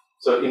that,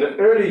 so in an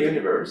early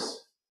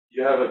universe,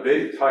 you have a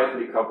very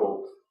tightly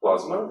coupled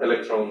plasma.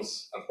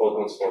 Electrons and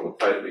photons form a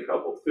tightly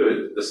coupled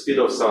fluid. The speed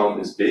of sound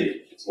is big.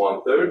 It's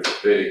 1/3,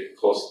 very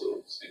close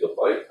to the speed of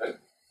light. Right?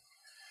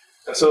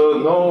 And so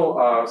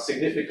no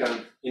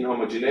significant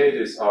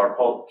inhomogeneities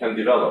can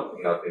develop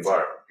in that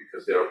environment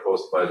because they are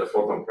caused by the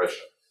photon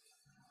pressure.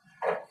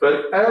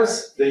 But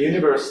as the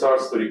universe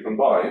starts to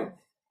recombine,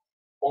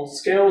 on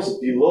scales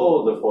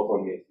below the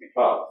photon unity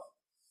path,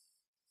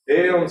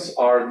 baryons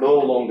are no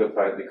longer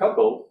tightly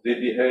coupled. They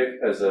behave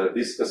as a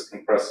viscous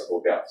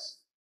compressible gas.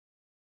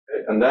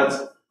 Okay? And that's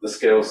the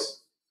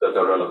scales that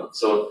are relevant.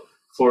 So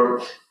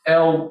for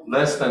L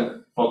less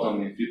than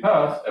photon unity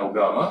path, L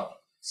gamma,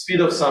 speed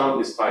of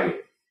sound is tiny.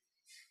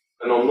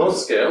 And on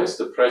those scales,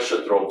 the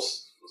pressure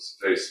drops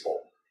very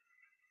small,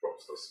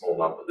 drops to a small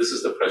number. This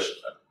is the pressure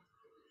term.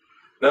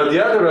 Now,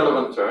 the other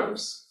relevant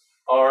terms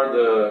are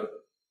the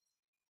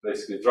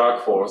basically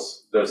drag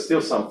force. There's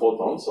still some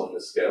photons on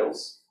the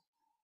scales,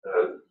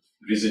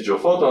 residual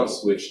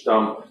photons, which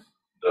dump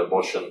the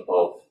motion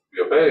of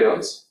your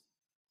baryons,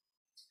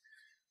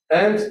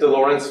 and the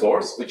Lorentz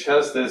force, which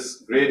has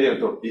this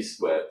gradient of B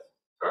squared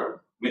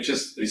term, which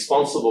is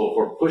responsible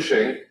for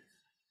pushing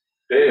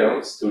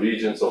baryons to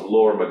regions of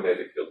lower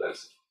magnetic field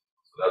density.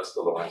 So that's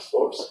the Lorentz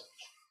force.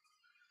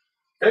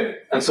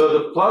 Okay, and so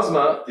the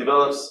plasma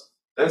develops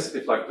density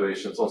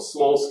fluctuations on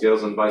small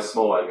scales, and by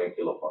small I mean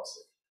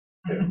kiloparsec.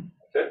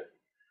 Okay,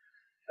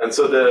 and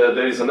so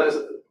there is a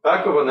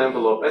back of an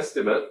envelope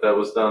estimate that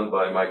was done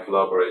by my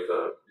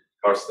collaborator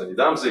Karsten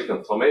Idamzik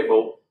and Tom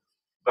Abel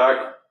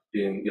back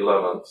in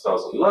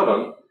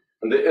 2011,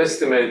 and they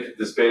estimate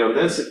this baryon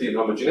density in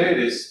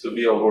homogeneities to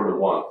be of order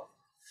 1,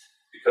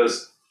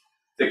 because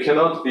they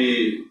cannot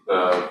be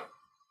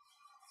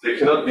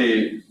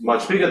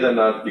much bigger than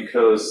that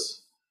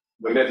because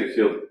magnetic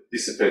field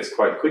dissipates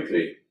quite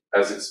quickly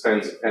as it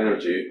spends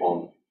energy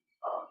on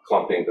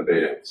clumping the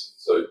baryons.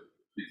 So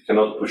it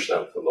cannot push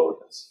them to lower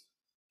density.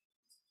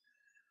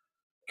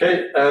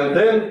 Okay, and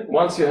then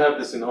once you have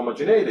this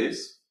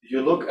inhomogeneities,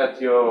 you look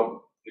at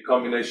your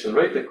recombination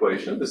rate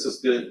equation. This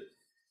is the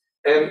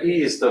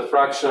ME is the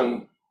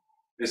fraction,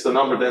 is the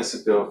number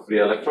density of free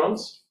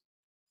electrons.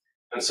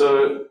 And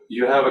so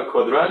you have a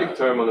quadratic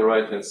term on the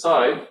right-hand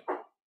side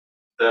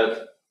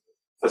that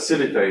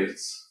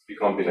facilitates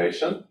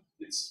recombination.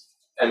 It's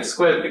n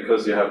squared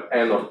because you have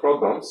n of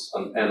protons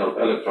and n of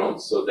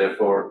electrons, so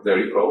therefore they're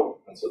equal,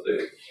 and so they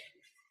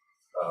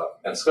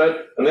n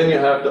squared. And then you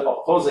have the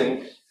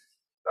opposing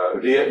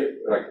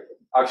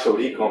actual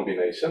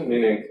recombination,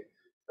 meaning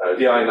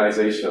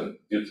reionization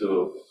due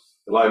to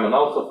the Lyman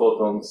alpha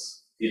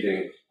photons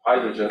hitting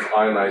hydrogen,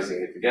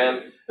 ionizing it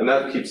again, and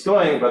that keeps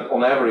going, but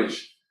on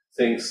average,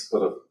 things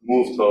sort of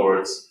move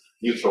towards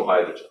neutral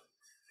hydrogen.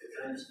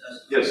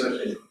 Yes.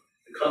 The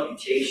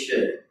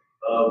computation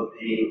of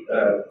the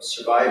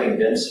surviving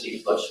density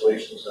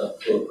fluctuations on a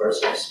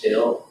kiloparsec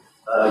scale,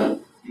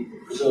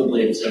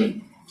 presumably it's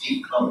in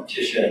deep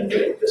competition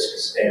with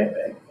viscous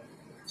damping.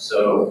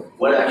 So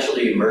what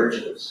actually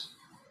emerges?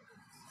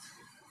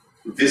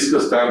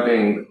 Viscous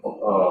damping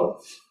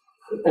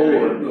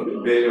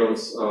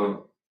baryons.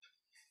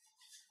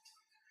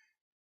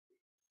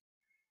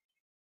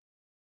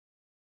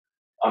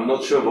 I'm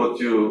not sure what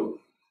you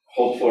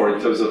hope for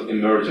in terms of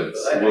emergence.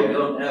 I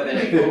don't have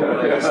any hope, but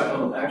I just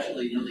don't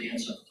actually know the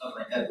answer off the top of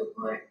my head. But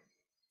my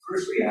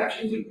first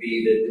reaction would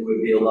be that there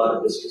would be a lot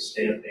of viscous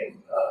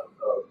damping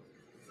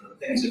of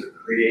things that are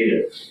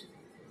created.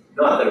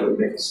 Not that it would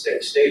make a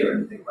steady state or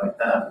anything like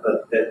that,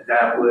 but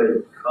that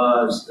would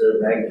cause the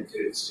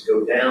magnitudes to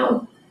go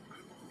down,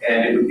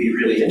 and it would be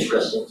really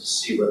interesting to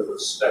see what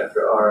those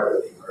spectra are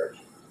that emerge.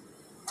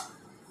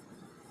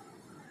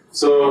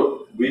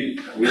 So we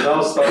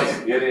now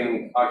start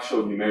getting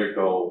actual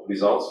numerical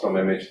results from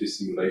MHD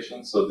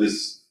simulation. So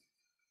this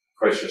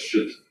question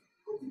should.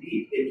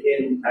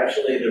 In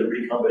actually the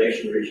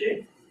recombination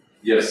regime?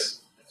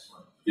 Yes.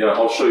 Yeah,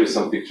 I'll show you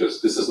some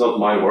pictures. This is not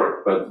my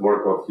work, but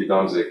work of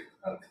Hidamzik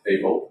and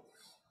Abel.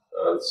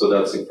 So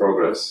that's in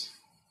progress.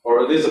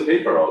 Or there's a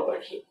paper out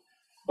actually.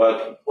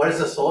 But what is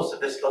the source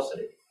of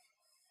viscosity?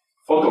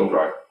 photon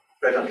drag.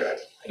 Proton drag.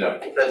 Yeah.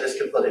 This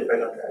complete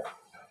proton drag.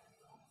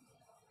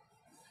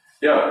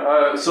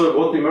 Yeah. So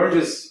what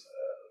emerges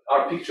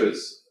are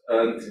pictures,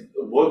 and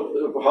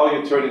how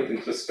you turn it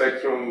into a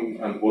spectrum,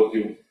 and what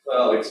you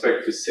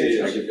expect to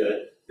see. Pictures are good.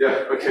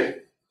 Yeah. Okay.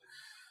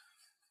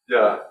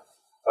 Yeah.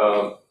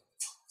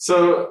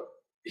 So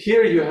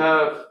here you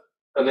have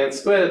an n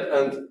squared,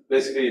 and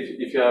basically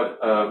if you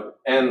have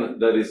n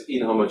that is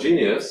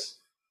inhomogeneous,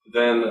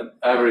 then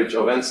average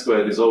of n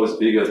squared is always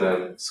bigger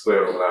than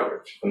square of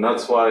average. And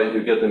that's why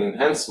you get an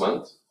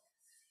enhancement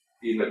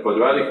in a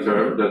quadratic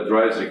term that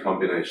drives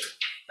recombination.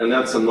 And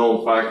that's a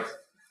known fact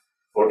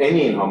for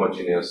any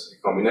inhomogeneous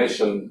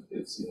recombination.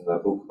 It's in a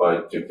book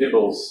by Jim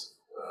Peebles,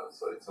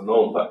 so it's a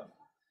known fact.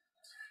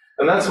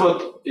 And that's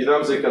what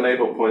Hidamzik and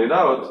Abel pointed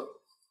out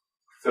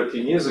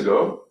 13 years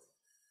ago,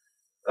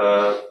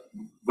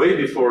 way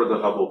before the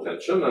Hubble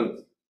tension. And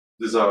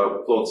these are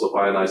plots of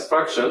ionized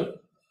fraction,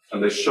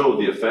 and they show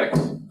the effect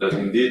that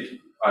indeed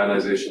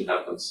ionization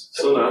happens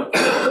sooner.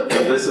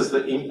 And this is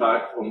the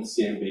impact on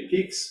CMB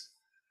peaks.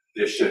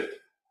 They shift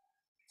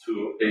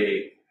to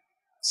a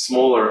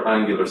smaller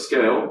angular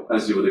scale,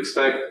 as you would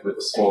expect, with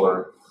a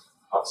smaller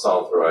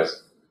sound horizon.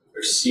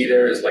 There's C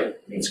there is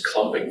like means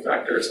clumping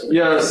factor or something.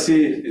 Yeah,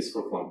 C is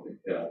for clumping.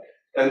 Yeah,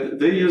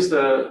 and they used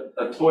a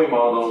toy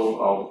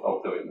model.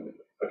 I'll tell you in a minute.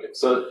 Okay,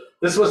 so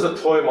this was the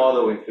toy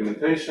model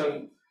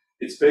implementation.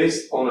 It's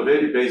based on a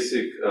very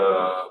basic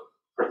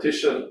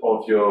partition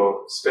of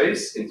your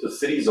space into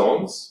 3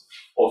 zones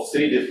of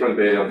 3 different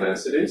baryon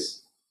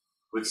densities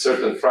with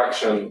certain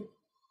fraction,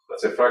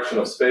 let's say fraction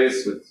of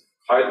space with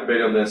high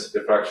baryon density,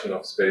 fraction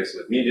of space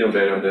with medium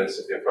baryon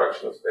density, and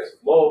fraction of space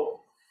with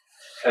low.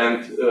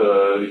 And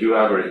you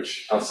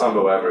average,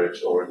 ensemble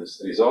average over these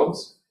 3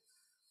 zones.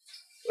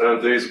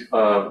 And there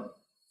are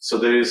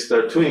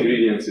 2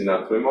 ingredients in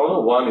that toy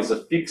model. One is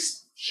a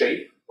fixed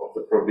shape of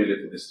the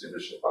probability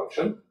distribution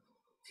function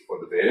for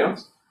the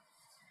baryons,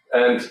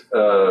 and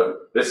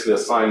basically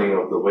assigning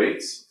of the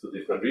weights to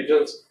different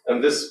regions.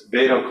 And this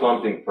baryon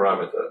clumping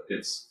parameter,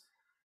 it's,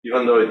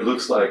 even though it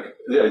looks like,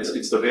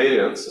 it's the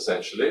variance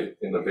essentially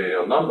in the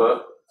baryon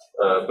number,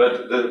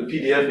 but the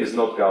PDF is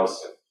not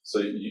Gaussian. So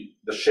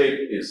the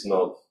shape is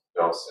not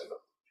Gaussian.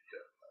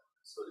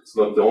 So it's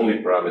not the only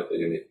parameter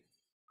you need.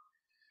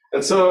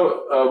 And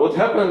so what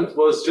happened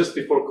was just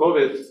before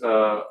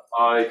COVID,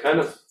 I kind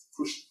of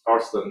pushed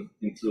Karsten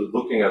into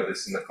looking at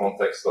this in the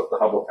context of the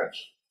Hubble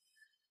tension.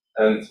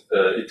 And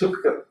it took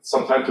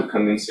some time to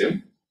convince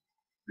him,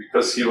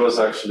 because he was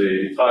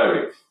actually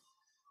retiring,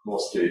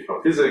 mostly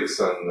from physics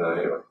and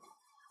anyway.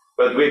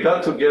 But we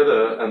got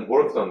together and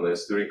worked on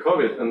this during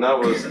COVID, and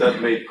that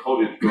made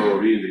COVID go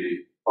really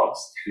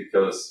fast,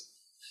 because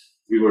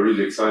we were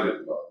really excited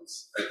about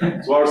this.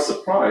 And to our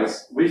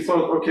surprise, we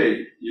thought,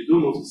 okay, you do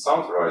move to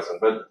sound horizon,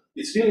 but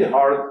it's really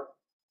hard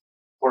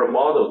for a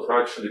model to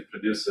actually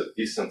produce a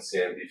decent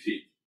CMB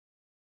feed.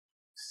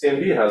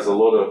 CMB has a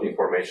lot of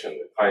information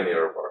with tiny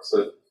error bars,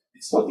 so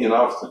it's not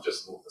enough to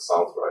just move the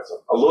sound horizon.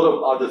 A lot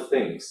of other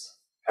things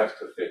have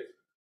to fit,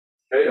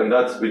 okay? And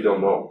that we don't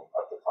know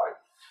at the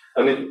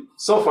time. And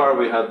so far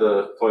we had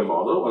the toy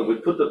model, and we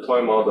put the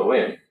toy model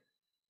in,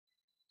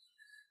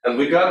 and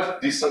we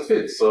got decent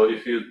fits. So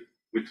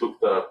we took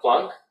the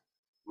Planck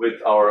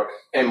with our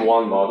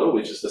M1 model,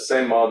 which is the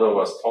same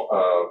model as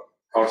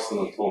Karsten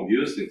and Tom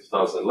used in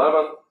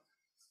 2011.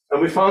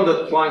 And we found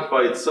that Planck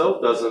by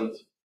itself doesn't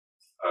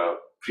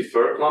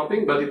prefer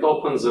clumping, but it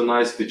opens a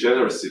nice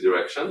degeneracy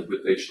direction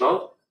with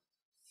H0.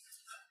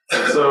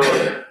 And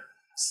so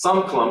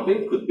some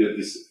clumping could be a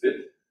decent fit.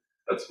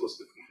 That was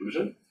the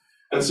conclusion.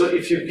 And so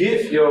if you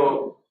give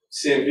your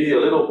CMB a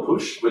little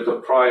push with a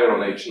prior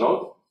on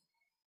H0,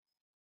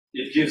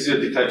 it gives you a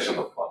detection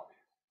of clumping.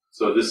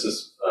 So this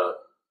is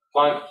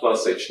Planck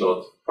plus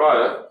H0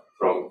 prior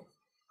from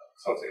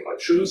something like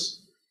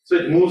shoes. So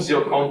it moves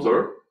your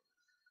contour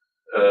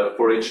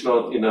for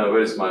H0 in a,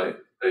 where's my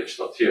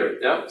H0 here?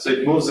 Yeah. So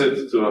it moves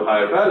it to a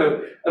higher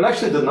value. And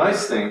actually the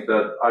nice thing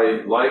that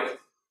I liked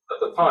at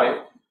the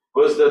time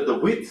was that the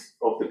width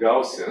of the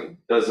Gaussian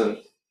doesn't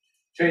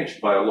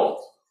change by a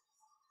lot.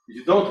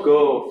 You don't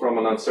go from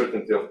an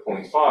uncertainty of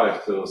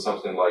 0.5 to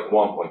something like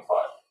 1.5,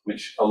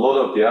 which a lot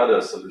of the other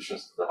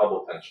solutions to the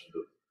Hubble tension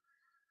do.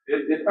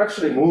 It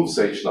actually moves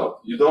H0.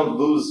 You don't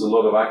lose a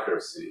lot of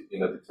accuracy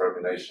in a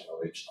determination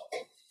of H0.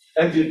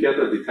 And you get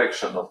a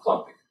detection of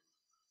clumping.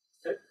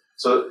 Okay?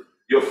 So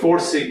your 4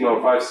 sigma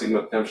or 5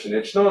 sigma tension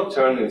H0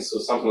 turn into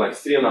something like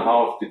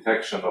 3.5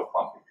 detection of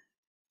clumping.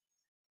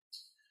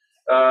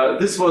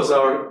 This was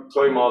our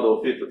toy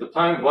model fit at the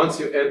time. Once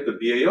you add the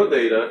BAO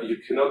data, you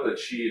cannot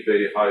achieve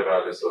very high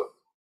values of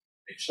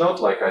H0,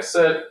 like I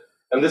said.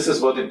 And this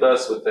is what it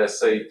does with the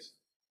S8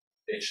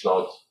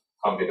 H0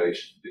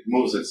 combination. It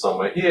moves it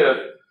somewhere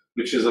here,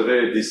 which is a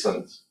very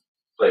decent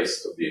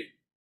place to be.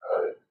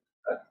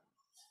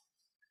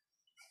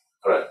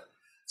 All right.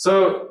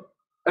 So,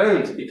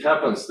 and it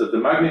happens that the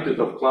magnitude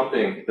of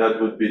clumping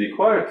that would be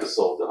required to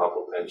solve the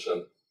Hubble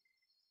tension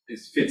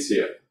fits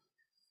here.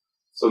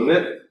 So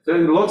there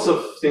are lots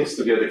of things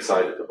to get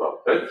excited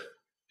about, right?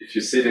 If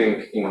you're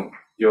sitting in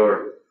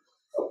your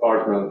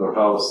apartment or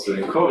house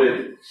during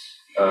COVID,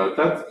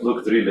 that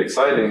looked really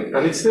exciting,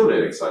 and it's still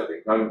very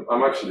exciting.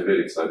 I'm actually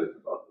very excited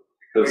about it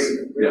because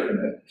wait a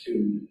minute,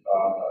 to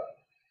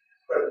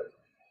put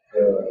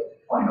the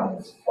point on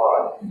the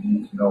spot, you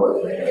need to know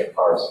what the magnetic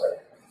power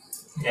spectrum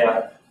is.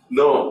 Yeah.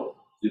 no,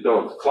 you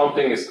don't.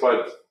 Clumping is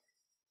quite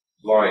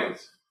blind.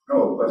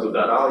 No, but So the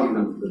that- value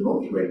of the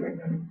Milky Way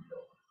magnetic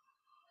field.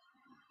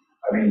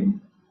 I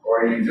mean,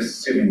 or are you just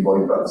assuming, well,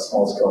 you've got a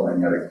small scale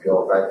magnetic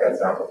field that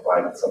gets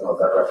amplified and somehow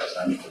that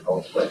represents the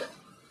Milky Way?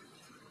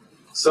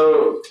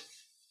 So,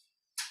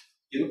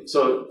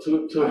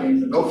 to I mean,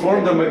 the Milky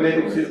form the Way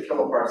magnetic is field. a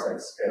kiloparsec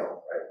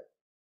scale, right?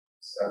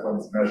 So that when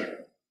it's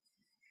measuring.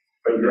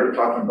 But you're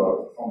talking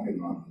about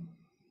clumping on,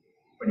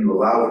 when you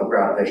allow for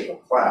gravitational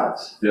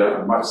collapse, Yeah.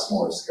 on a much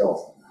smaller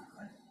scale than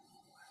that, right?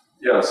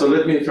 Yeah, so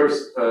let me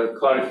first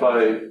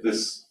clarify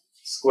this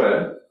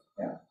square.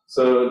 Yeah.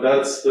 So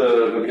that's the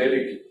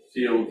magnetic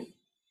field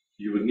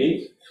you would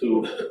need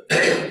to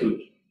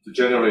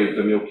generate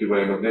the Milky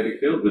Way magnetic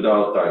field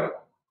without dynamo.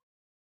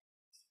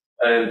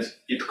 And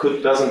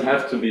it doesn't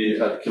have to be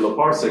at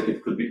kiloparsec,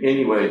 it could be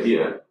anywhere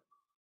here,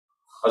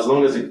 as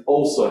long as it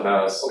also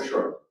has Oh,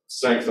 sure.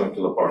 strength on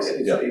kiloparsec.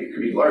 It's, Yeah. it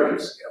could be larger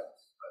scale.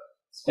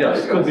 Yeah,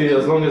 it could be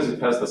as long as it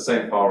has the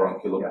same power on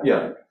kilo.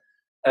 Yeah.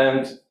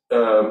 And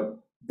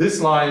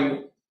this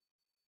line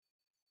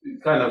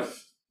kind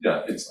of,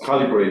 it's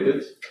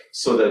calibrated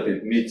so that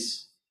it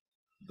meets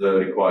the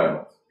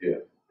requirement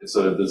here. So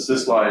that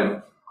this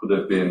line could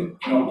have been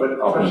No, but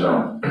the up and question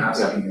down. I'm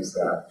asking is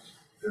that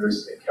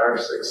there's a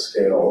characteristic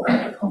scale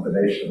and a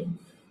combination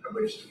at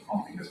which the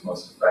clumping is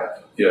most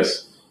effective.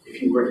 Yes.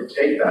 If you were to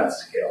take that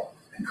scale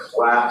and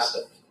collapse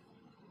it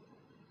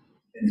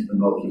into the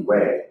Milky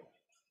Way,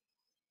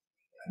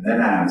 and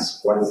then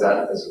ask, what is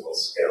that physical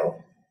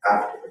scale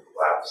after the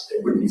collapse?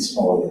 It would be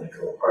smaller than a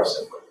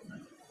kiloparsec,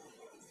 wouldn't it?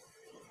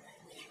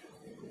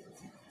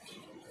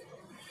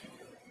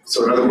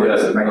 So in other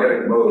words, the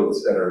magnetic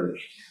modes that are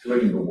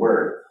doing the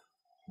work,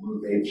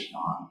 move H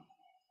on,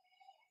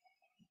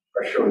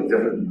 are surely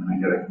different than the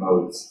magnetic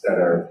modes that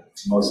are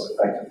most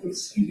effectively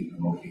seeding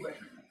the Milky Way.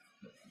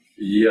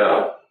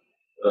 Yeah,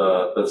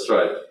 that's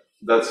right.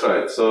 That's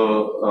right.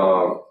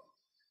 So,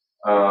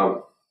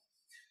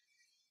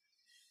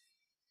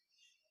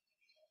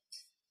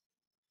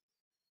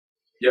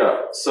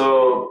 yeah,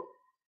 so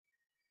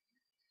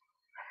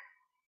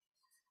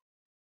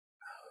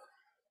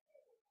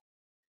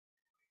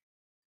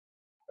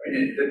I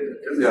mean,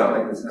 it doesn't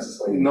sound like it's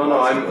necessarily. no,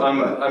 possible,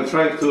 I'm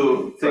trying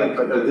to think.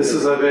 But This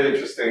is a very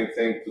interesting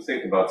thing to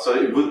think about. So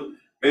it would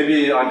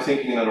maybe I'm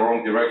thinking in the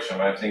wrong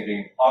direction. I'm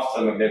thinking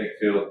after the magnetic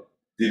field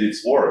did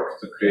its work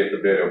to create the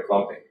barrier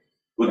clumping,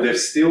 would there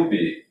still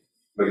be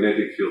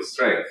magnetic field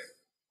strength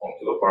on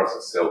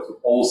kiloparsec scale to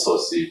also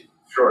see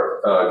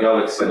Sure.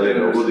 galaxy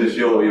later? Would it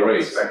go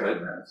erased? Spectrum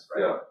is,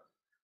 right?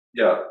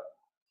 Yeah,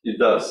 it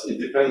does. It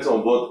depends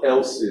on what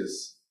else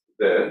is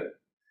there.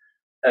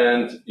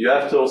 And you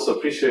have to also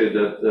appreciate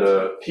that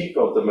the peak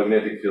of the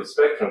magnetic field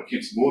spectrum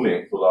keeps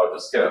moving to larger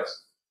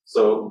scales.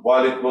 So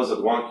while it was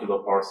at 1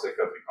 kiloparsec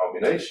of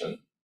recombination,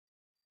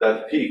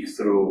 that peak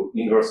through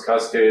inverse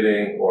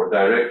cascading or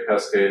direct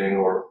cascading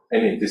or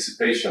any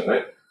dissipation,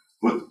 right,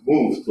 would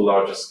move to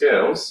larger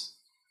scales.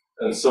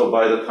 And so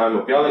by the time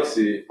of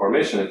galaxy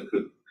formation, it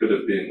could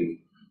have been.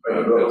 But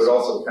it would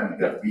also kind of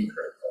get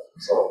weaker as a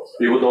result.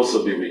 It would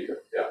also be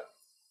weaker, yeah.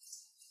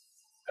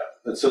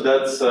 And so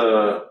that's,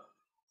 so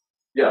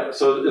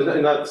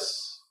and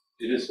that's,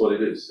 it is what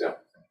it is, yeah.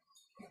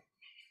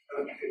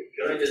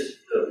 Can I just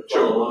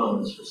follow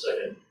on this for a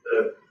second?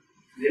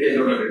 Maybe I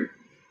don't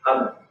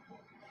under,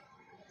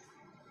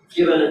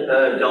 given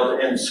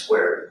delta n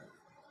squared,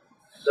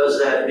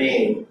 does that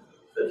mean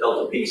that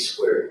delta p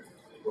squared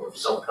or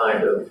some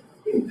kind of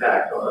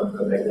impact on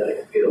the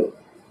magnetic field?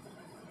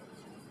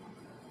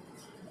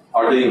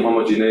 Are they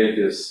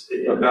inhomogeneities?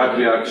 A back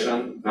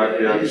reaction?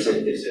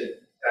 Is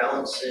it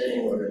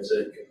balancing or is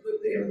it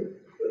completely,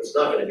 it's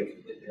not going to be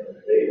completely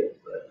unrelated,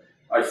 but.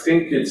 I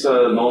think it's a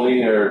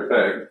nonlinear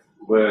effect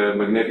where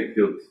magnetic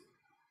field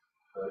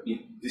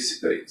it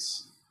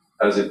dissipates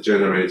as it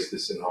generates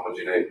these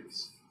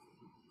inhomogeneities.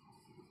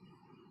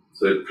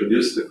 So it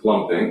produces the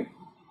clumping,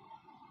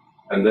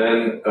 and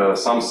then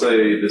some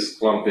say this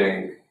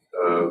clumping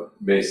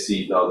may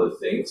seed other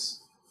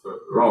things.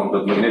 Wrong,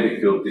 but magnetic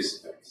field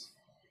dissipates.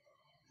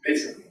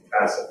 Basically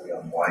passively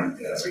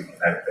unwinding as we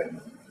connect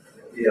them.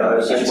 Yeah, I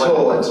was just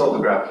wondering, Until the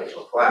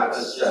gravitational I collapse.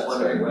 was just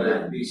wondering whether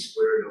that b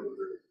squared over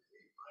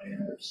 8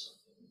 or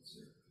something is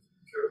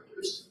a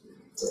characteristic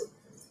of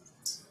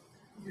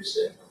what you're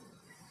saying.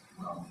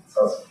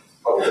 So it's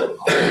probably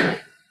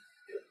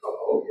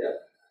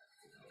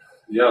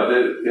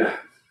yeah.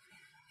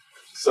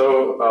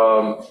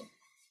 So,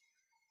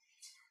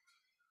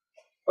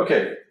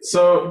 okay,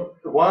 so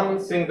one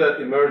thing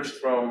that emerged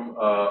from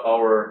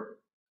our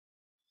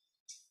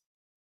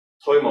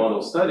toy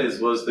model studies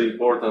was the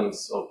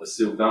importance of the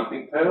silk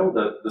damping tail,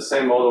 that the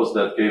same models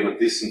that gave a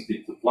decent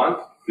peak to Planck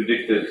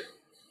predicted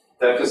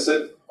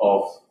deficit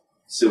of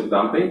silk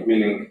damping,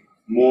 meaning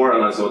more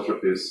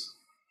anisotropies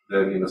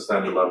than in a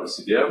standard level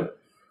CDM.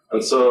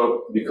 And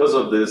so because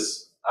of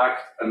this,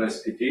 ACT and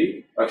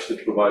SPT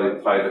actually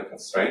provided tighter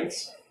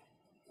constraints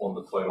on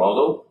the toy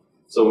model.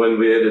 So when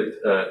we added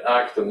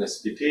ACT and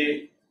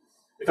SPT,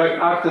 in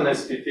fact, ACT and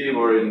SPT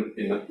were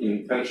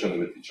in tension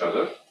with each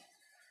other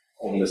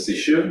on this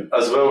issue,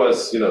 as well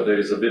as, there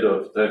is a bit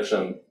of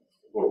tension,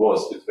 or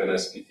was, between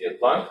SPT and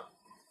Planck.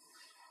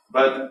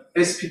 But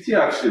SPT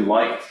actually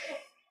liked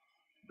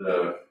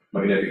the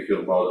magnetic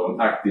field model and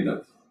ACT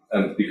didn't.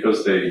 And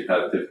because they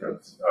had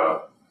different,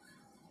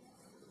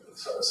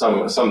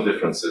 some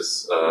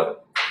differences,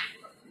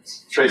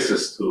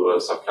 traces to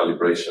some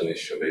calibration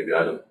issue, maybe,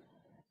 I don't know.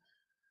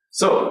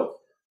 So,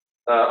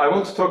 I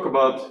want to talk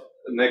about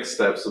the next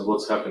steps of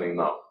what's happening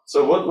now.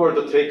 So what were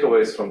the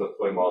takeaways from the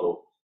toy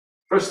model?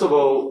 First of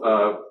all,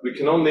 we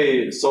can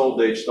only solve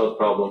the H0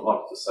 problem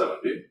up to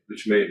 70,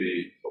 which may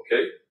be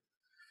okay.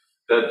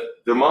 That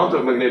the amount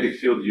of magnetic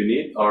field you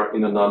need are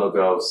in a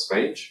nanogauss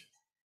range,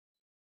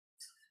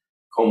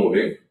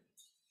 co-moving.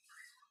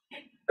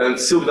 And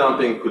silk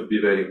damping could be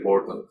very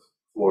important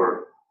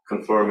for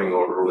confirming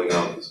or ruling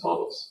out these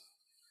models.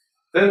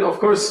 Then, of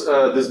course,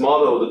 this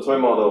model, the toy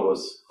model,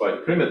 was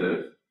quite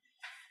primitive.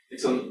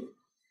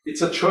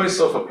 It's a choice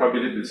of a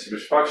probability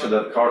distribution function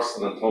that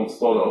Carsten and Tom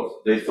thought of.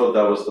 They thought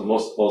that was the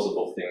most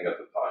plausible thing at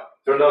the time.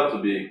 Turned out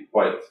to be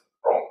quite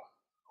wrong.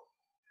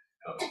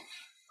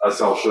 As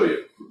I'll show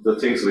you, the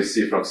things we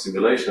see from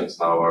simulations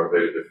now are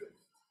very different.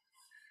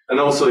 And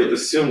also, it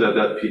assumed that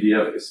that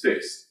PDF is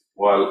fixed,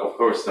 while, of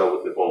course, that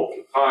would evolve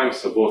with time,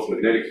 so both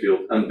magnetic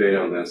field and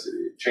baryon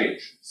density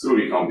change through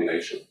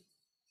recombination.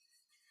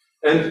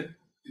 And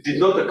it did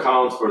not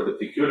account for the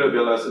peculiar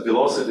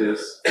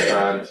velocities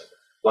and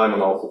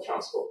Lyman alpha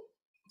transport.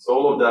 So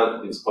all of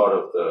that is part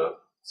of the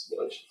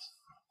simulations.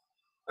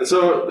 And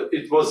so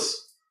it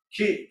was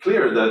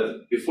clear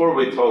that before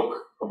we talk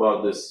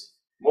about this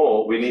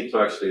more, we need to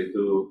actually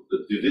do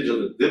the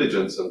due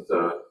diligence and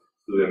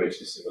do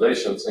MHD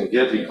simulations and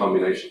get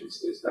recombination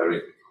studies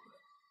directly.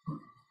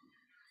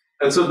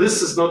 And so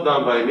this is not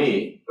done by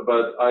me,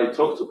 but I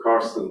talk to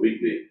Carsten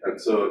weekly.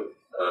 And so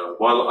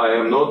while I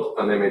am not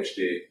an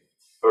MHD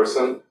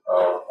person,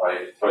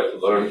 I try to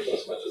learn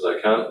as much as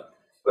I can.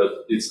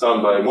 But it's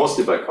done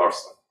mostly by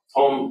Carsten.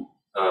 Tom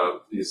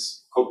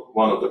is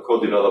one of the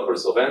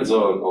co-developers of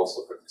ENSO and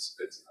also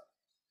participates in that.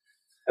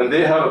 And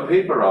they have a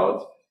paper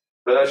out,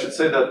 but I should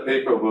say that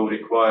paper will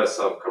require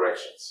some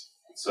corrections.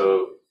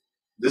 So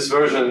this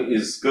version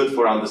is good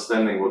for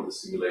understanding what the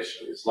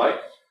simulation is like.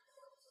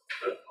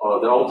 But,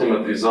 the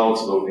ultimate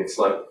results will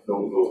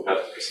have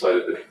to be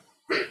slightly different.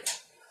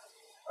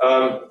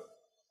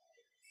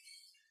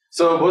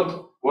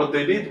 So what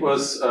they did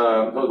was,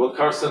 what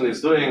Carsten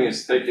is doing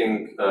is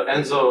taking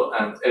ENSO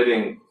and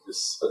adding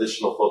this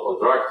additional photon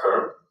drag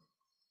term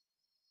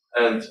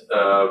and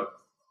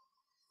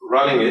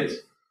running it,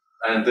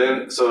 and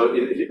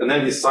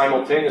then he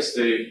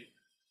simultaneously,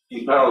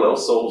 in parallel,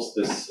 solves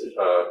this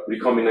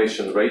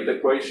recombination rate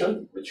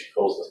equation, which he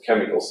calls the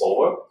chemical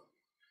solver.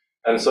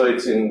 And so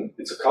it's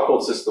a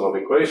coupled system of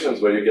equations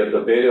where you get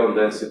the baryon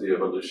density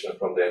evolution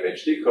from the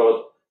MHD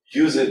code,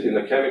 use it in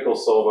the chemical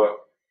solver,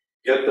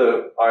 get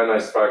the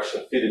ionized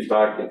fraction, feed it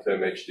back into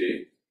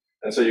MHD,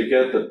 and so you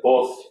get that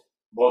both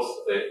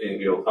in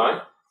real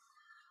time.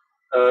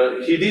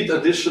 He did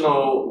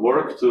additional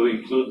work to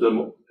include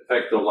the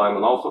effect of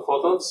Lyman alpha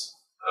photons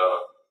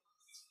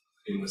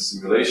in the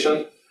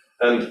simulation,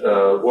 and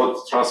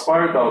what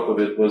transpired out of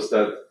it was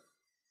that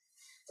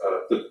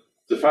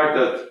the fact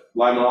that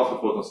Lyman alpha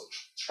photons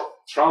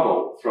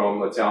travel from,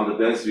 let's say,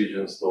 under-dense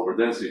regions to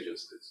over-dense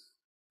regions,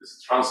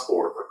 this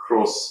transport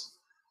across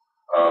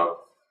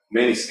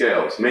many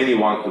scales, many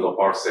 1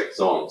 kiloparsec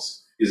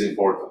zones is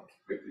important.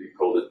 We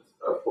call it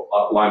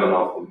Lyman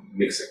alpha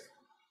mixing.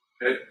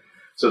 Okay,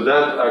 so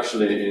that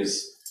actually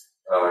is,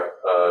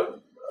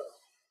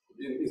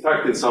 in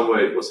fact, in some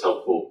way, it was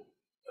helpful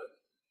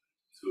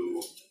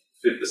to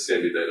fit the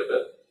CMB data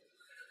bit.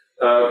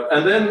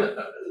 And then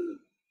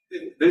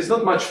there's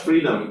not much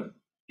freedom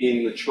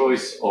in the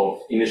choice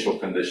of initial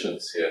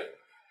conditions here.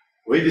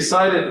 We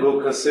decided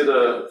we'll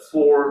consider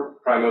 4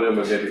 primordial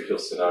magnetic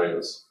field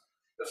scenarios.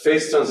 A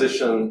phase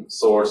transition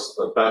source,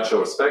 a batch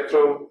over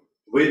spectrum,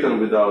 with and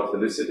without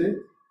helicity,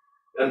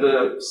 and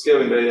the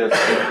scale invariant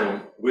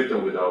spectrum with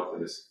and without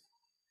helicity.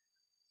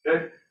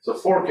 Okay, so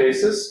 4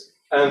 cases,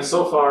 and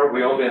so far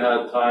we only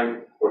had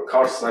time for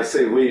Carsten. I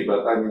say we,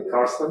 but I mean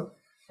Carsten.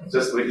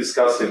 Just we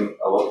discussed him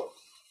a lot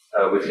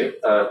with him.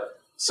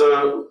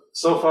 So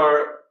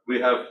far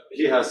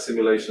he has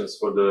simulations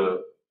for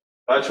the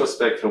batch over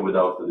spectrum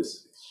without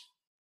helicity.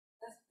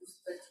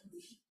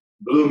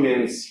 Blue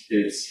means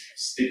it's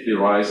steeply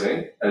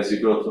rising as you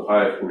go to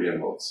higher Fourier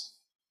modes,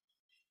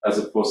 as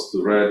opposed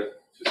to red,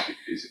 just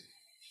decreasing.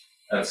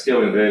 And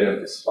scale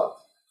invariant is flat.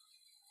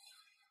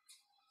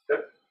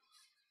 Okay?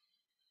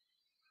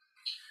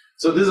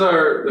 So these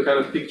are the kind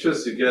of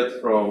pictures you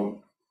get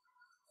from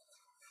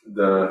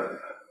the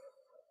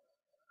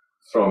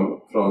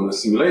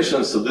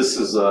simulation. So this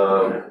is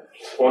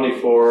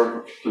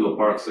 24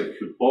 kiloparsec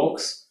cube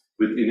box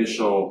with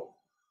initial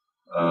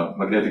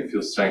magnetic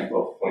field strength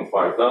of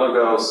 0.5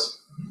 nanogauss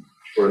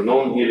for a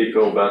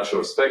non-helical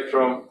Bachelor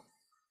spectrum.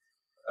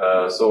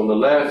 So on the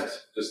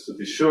left, just to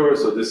be sure,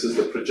 so this is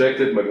the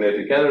projected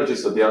magnetic energy,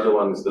 so the other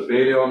one is the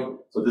baryon.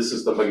 So this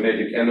is the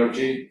magnetic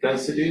energy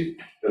density,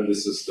 and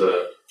this is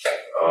the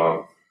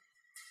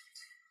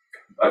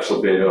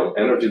actual baryon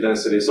energy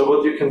density. So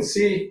what you can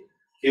see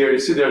here, you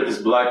see there are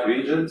these black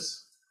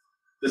regions.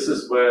 This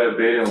is where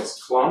baryons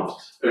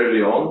clumped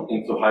early on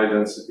into high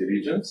density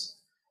regions.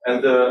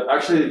 And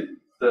actually,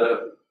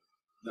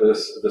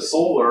 the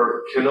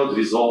solver cannot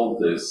resolve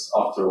this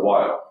after a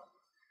while.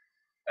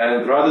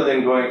 And rather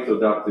than going to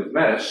adaptive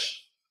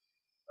mesh,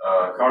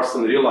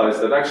 Carsten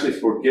realized that actually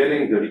for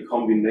getting the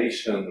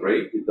recombination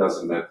rate, it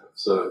doesn't matter.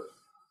 So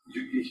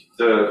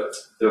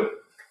the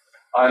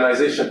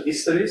ionization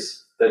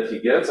histories that he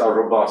gets are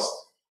robust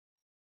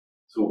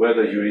to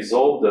whether you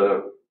resolve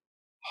the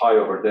high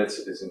over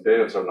densities in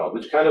baryons or not,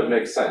 which kind of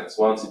makes sense.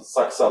 Once it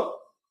sucks up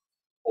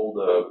all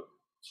the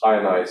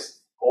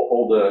ionized,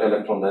 all the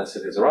electron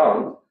densities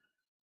around,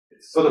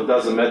 it sort of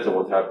doesn't matter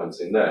what happens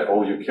in there.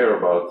 All you care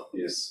about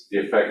is the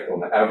effect on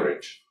the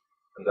average,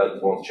 and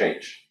that won't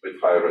change with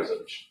higher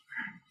resolution.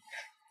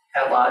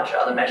 How large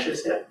are the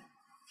meshes here?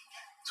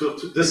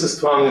 This is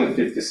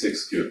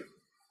 256 cube.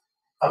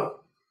 Oh.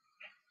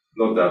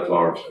 Not that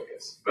large, I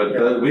guess. But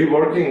we're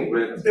working I'm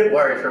with... a bit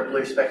worried for a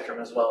blue spectrum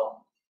as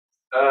well.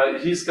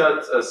 He's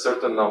got a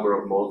certain number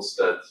of modes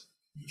that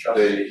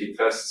he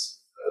tests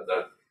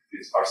that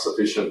are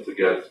sufficient to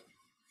get.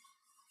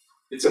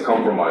 It's a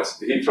compromise.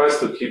 He tries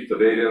to keep the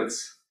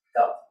variance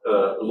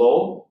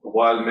low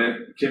while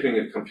keeping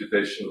it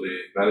computationally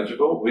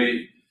manageable.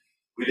 We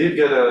did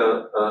get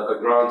a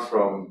grant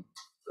from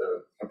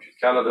Compute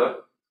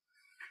Canada,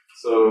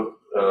 so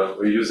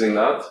we're using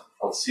that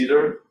on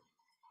CITA,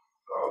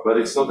 but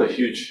it's not a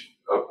huge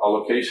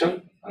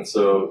allocation, and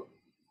so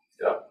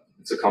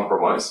it's a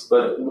compromise.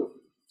 But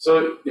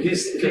so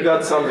he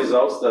got some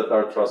results that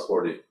are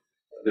trustworthy.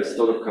 They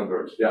sort of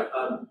converge. Yeah.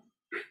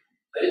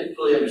 I didn't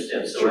fully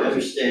understand. So Sure. I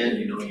understand,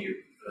 you're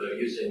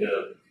using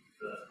a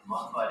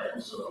modified M,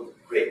 so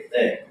great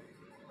thing.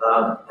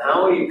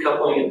 How are you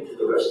coupling it to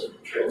the rest of the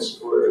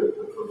transport of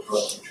the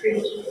photons and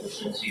neutrinos in the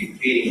sense? Are you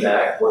feeding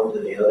back one to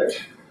the other?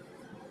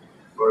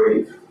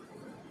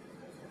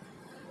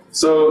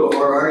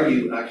 Or are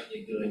you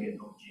actually doing an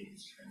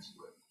homogeneous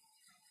transport?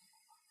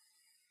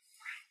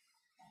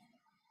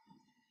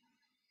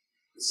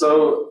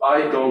 So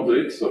I don't do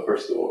it. So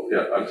first of all,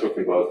 I'm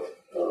talking about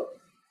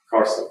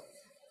Carsten.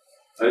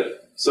 Right?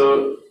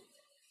 So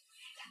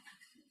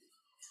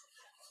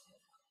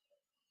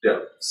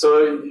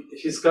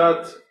he's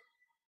got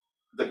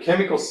the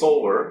chemical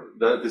solver,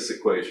 this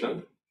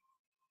equation,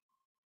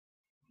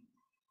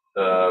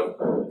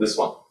 this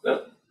one,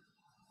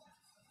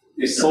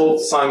 is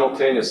solved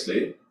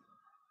simultaneously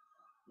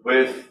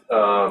with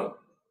the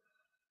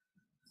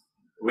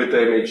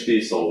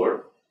MHD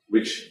solver,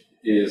 which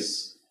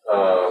is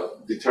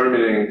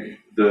determining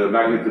the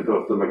magnitude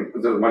of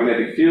the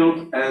magnetic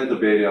field and the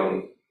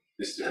baryon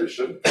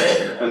distribution,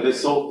 and they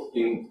solve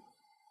in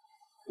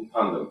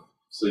tandem.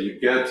 So you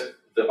get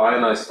the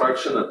ionized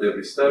fraction at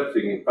every step,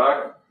 feeding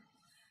back.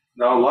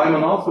 Now,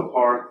 Lyman alpha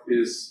part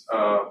is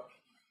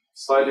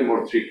slightly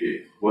more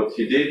tricky. What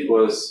he did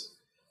was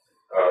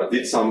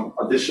did some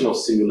additional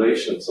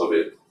simulations of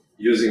it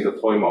using the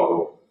toy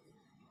model.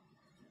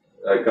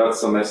 I got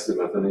some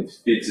estimate, and it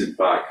feeds it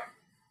back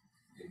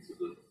into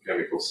the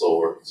chemical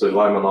solver. So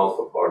Lyman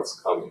alpha parts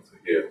come into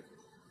here.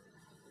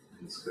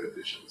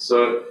 Coefficient.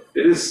 So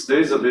there is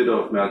a bit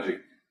of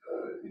magic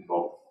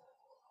involved.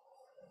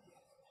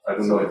 I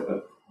don't know if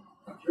that.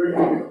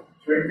 During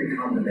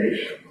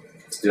recombination,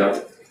 the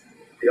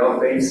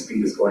alpha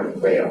speed is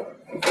going way up.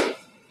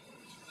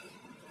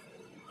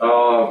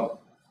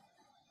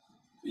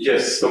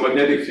 Yes, the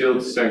magnetic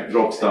field strength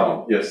drops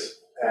down.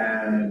 Yes.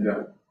 And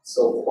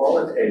so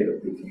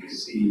qualitatively, do you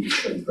see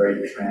some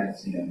very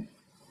transient,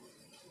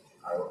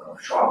 I don't know,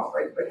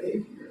 shock-like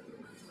behavior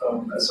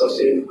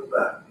associated with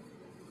that?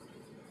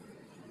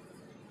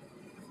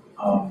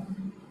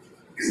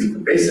 Because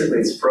basically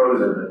it's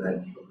frozen and then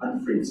you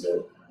unfreeze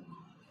it.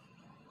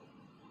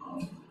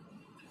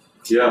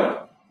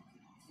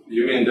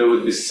 You mean there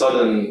would be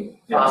sudden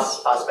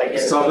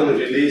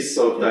release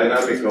of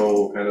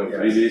dynamical kind of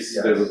release?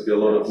 Yes. There would be a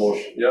lot of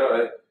motion.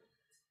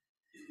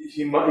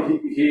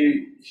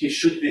 He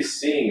should be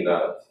seeing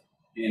that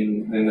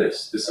in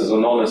this. This is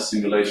an honest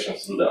simulation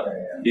through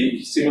that.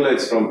 He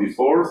simulates from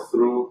before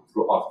through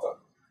after,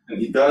 and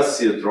he does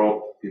see a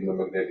drop in the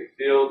magnetic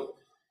field.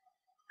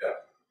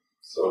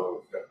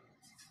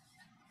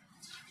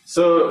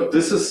 So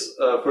this is,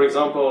 for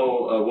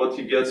example, what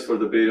he gets for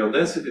the baryon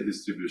density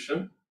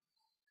distribution.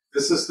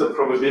 This is the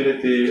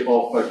probability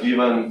of a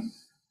given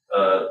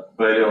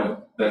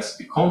baryon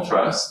density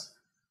contrast.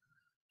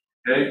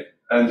 Okay,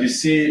 and you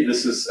see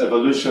this is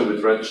evolution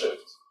with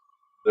redshift.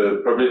 The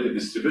probability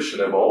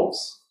distribution evolves.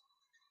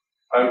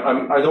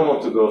 I don't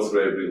want to go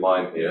through every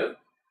line here.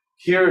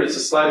 Here it's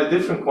a slightly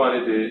different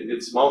quantity.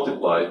 It's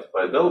multiplied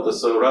by delta.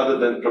 So rather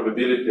than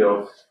probability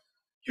of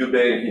you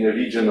being in a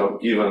region of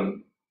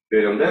given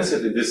baryon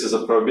density, this is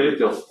a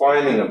probability of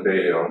finding a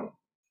baryon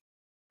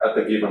at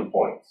a given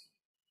point.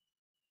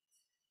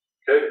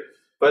 Okay,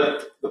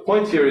 but the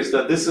point here is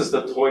that this is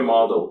the toy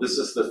model. This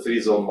is the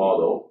three-zone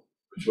model,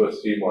 which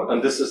was 3-1,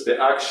 and this is the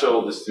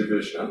actual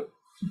distribution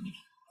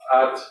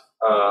at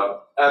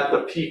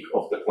the peak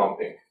of the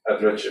clumping at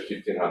redshift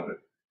 1500.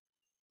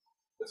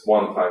 It's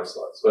one time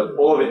slice, but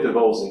all of it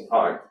evolves in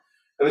time,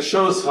 and it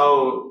shows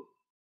how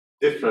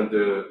different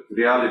the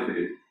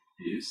reality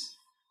is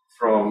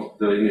from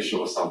the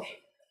initial assumption.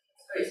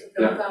 So is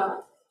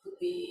delta to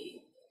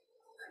be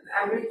an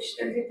average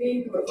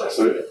density, or what's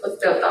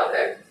delta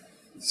there?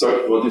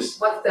 Sorry, what is?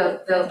 What's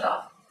the delta?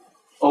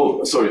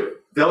 Oh, sorry.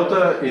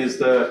 Delta is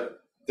the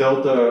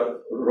delta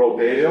rho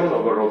baryon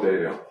over rho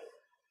baryon.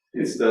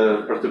 It's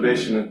the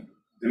perturbation,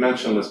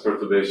 dimensionless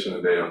perturbation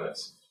in baryon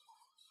density.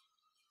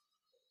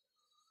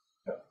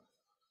 Yeah.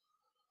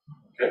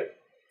 Okay.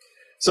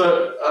 So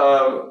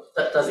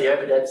Does the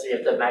overdensity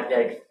of the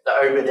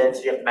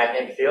overdensity of the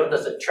magnetic field,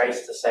 does it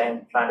trace the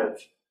same kind of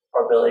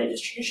probability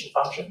distribution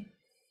function?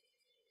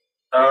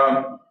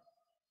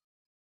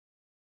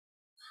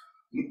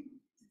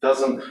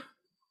 Doesn't.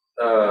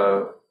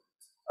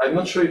 I'm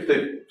not sure if they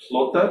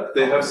plot that.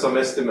 They have some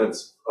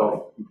estimates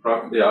of.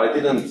 Yeah, I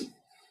didn't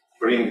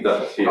bring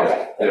that here.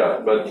 Okay.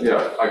 Yeah, but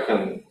yeah, I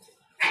can.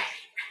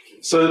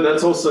 So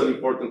that's also an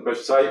important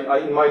question. So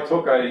in my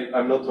talk,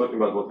 I'm not talking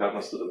about what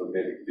happens to the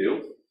magnetic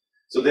field.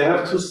 So they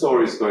have two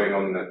stories going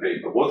on in that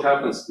paper. What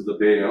happens to the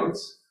baryons,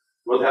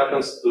 what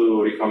happens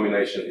to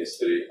recombination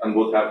history, and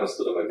what happens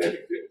to the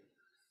magnetic field.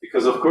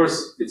 Because of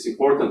course, it's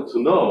important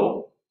to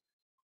know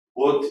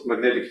what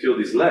magnetic field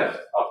is left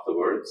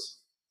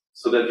afterwards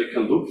so that you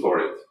can look for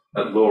it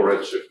at low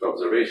redshift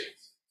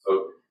observations. So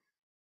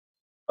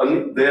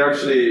and they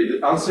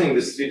actually, answering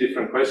these three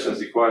different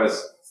questions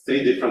requires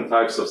three different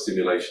types of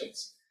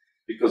simulations.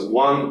 Because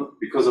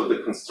of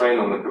the constraint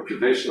on the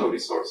computational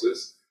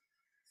resources,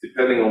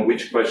 depending on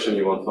which question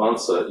you want to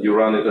answer, you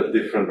run it at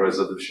different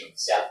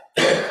resolutions. Yeah.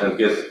 And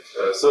get,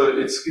 so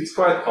it's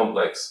quite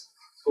complex.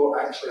 So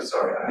actually,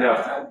 sorry, I Yeah.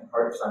 had a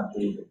hard time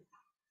doing the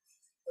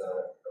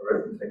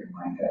arithmetic in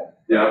my head.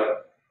 Yeah.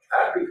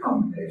 At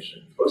recombination,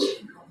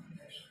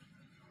 post-recombination,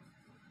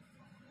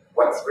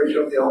 what's the ratio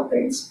of the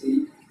alkane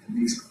speed in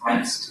these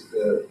clumps to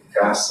the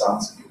gas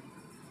sound speed?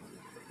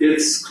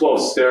 It's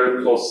close,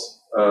 they're close.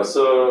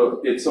 So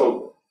it's,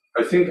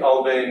 I think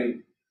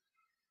alkane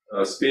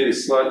speed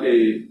is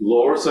slightly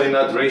lower. So in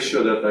that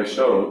ratio that I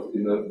showed,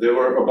 they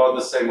were about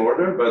the same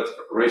order, but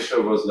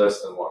ratio was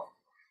less than 1.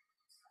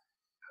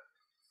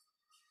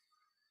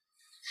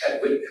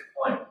 At which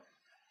point?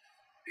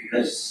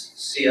 Because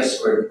CS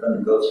squared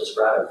undergoes this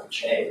radical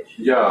change.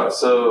 Yeah,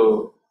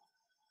 so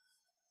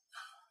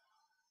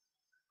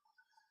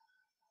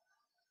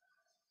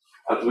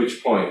at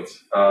which point?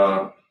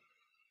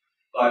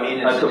 I mean,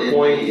 At it's the in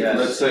point, the,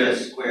 let's say-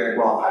 CS squared.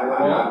 Well,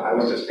 I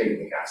was just taking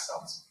the gas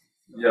sounds.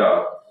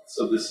 Yeah,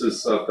 so this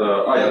is at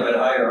the. Yeah, but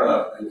higher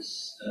up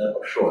is,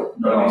 Sure.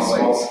 No, On wait.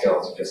 small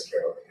scales, you just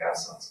care about the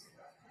gas sounds.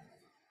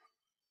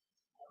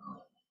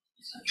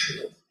 is that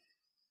true?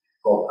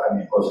 Well, I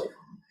mean, post-recombination.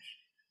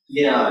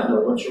 Yeah, I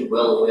know, once you're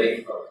well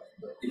away from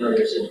it, you know,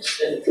 there's an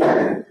extended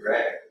period of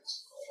drag,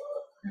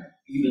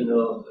 even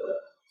though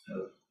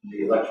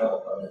the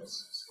electron abundance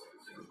is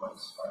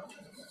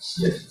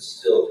 0.5, it's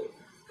still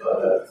got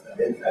an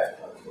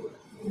impact on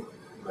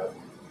the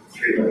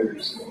 300 or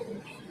so.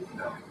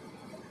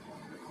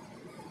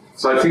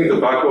 So I think the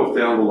back of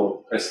the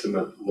envelope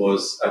estimate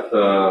was at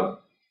the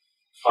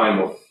time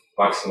of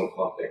maximum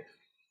clumping,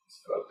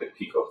 so at the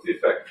peak of the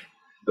effect.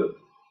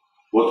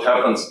 What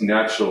happens in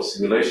actual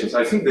simulations,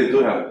 I think they do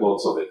have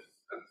plots of it,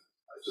 and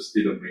I just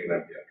didn't bring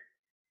them here.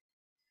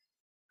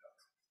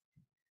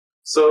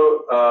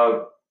 So,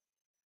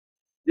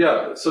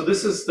 so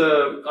this is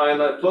the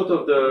plot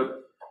of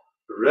the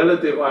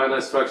relative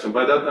ionized fraction.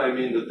 By that I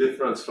mean the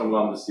difference from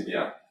lambda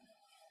CDM.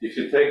 If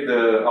you take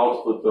the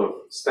output of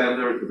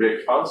standard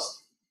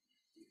breakfast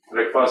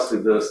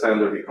is the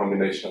standard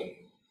recombination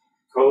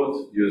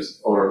code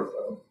used, or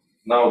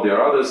now there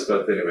are others,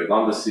 but anyway,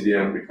 lambda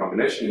CDM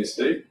recombination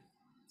history,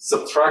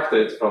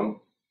 subtracted from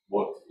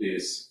what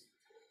is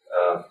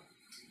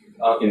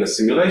in a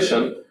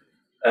simulation,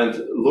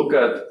 and look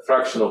at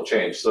fractional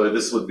change. So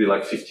this would be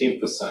like 15%.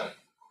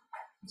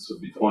 This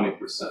would be 20%.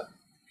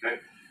 Okay.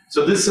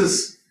 So this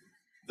is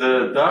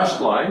the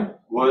dashed line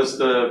was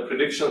the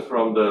prediction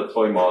from the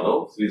toy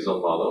model,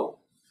 three-zone model,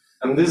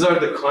 and these are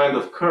the kind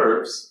of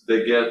curves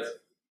they get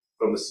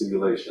from the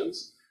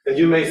simulations. And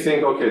you may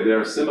think, okay, they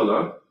are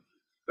similar,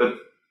 but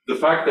the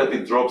fact that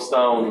it drops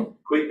down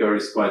quicker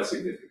is quite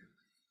significant.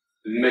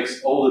 It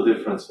makes all the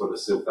difference for the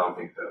silk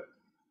damping pair.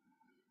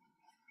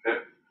 Okay?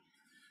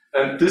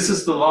 And this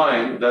is the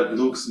line that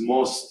looks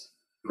most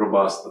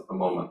robust at the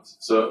moment.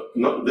 So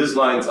these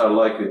lines are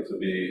likely to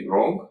be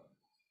wrong.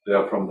 They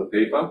are from the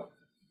paper.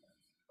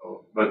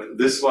 But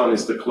this one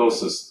is the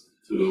closest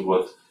to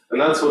what,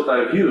 and that's what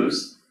I've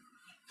used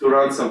to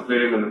run some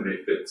preliminary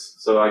fits.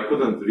 So I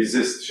couldn't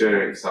resist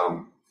sharing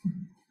some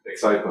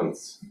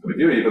excitements with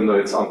you, even though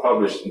it's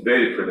unpublished and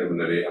very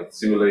preliminary and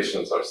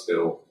simulations are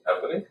still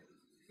happening.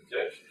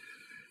 Okay.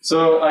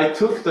 So I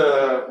took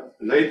the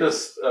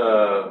latest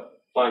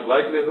Planck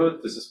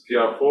likelihood. This is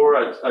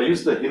PR4. I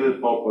used the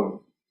Hillip-Popham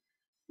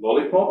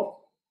lollipop.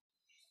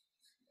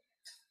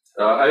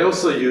 I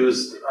also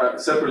used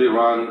separately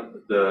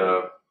run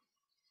the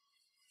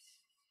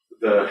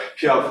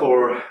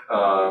PR4.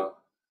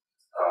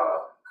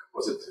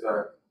 Was it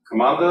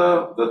Commander?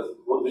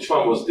 Which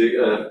one was the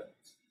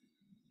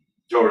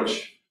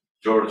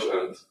George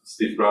and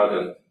Steve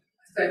Braden?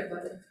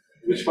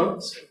 Which one?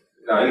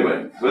 Anyway,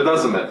 it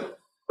doesn't matter.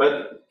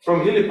 But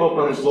from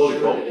Hillip-Popham's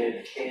lollipop,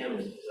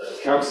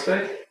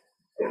 CAMSPEC.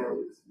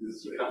 This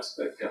is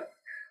CAMSPEC. Yeah.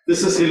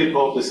 This is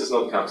Hillip-Popham. This is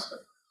not CAMSPEC.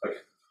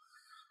 Okay.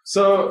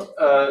 So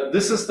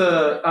this is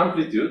the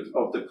amplitude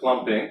of the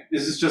clumping.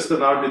 This is just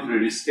an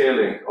arbitrary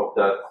rescaling of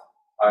that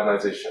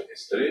ionization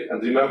history.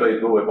 And remember,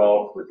 it will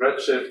evolve with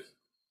redshift.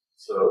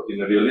 So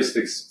in a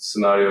realistic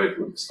scenario, it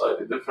would be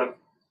slightly different.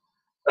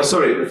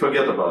 Sorry,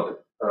 forget about it.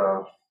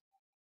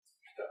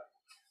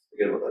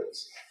 Forget what that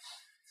is.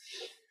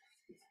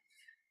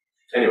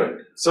 Anyway,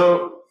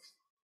 so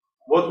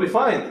what we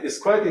find is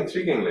quite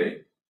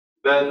intriguingly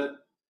that,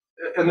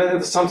 and then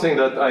it's something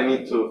that I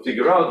need to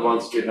figure out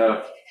once we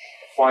have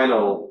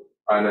final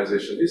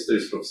ionization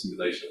histories from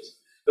simulations.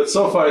 But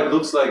so far, it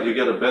looks like you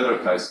get a better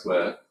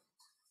chi-square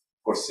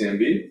for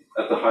CMB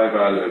at the high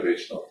value of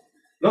H0.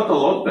 Not a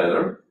lot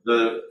better.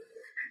 The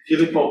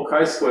Hillip-Popham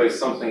chi-square is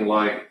something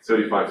like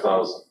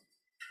 35,000.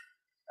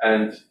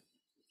 And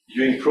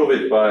you improve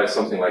it by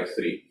something like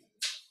 3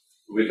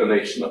 with an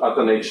at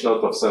an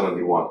H0 of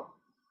 71.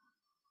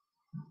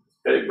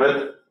 Okay,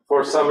 but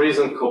for some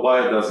reason,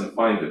 Kobaya doesn't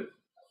find it.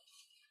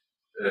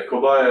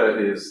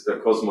 Kobaya is the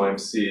Cosmo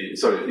MC,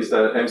 sorry, is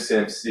the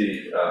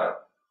MCMC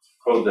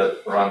code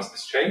that runs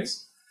these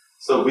chains.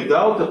 So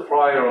without the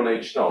prior on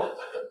H0,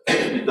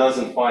 it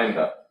doesn't find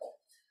that.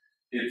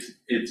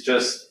 It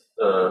just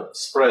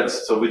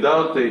spreads. So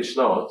without the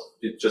H0,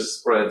 it just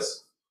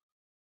spreads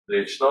the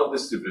H0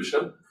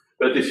 distribution.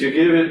 But if you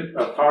give it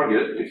a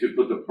target, if you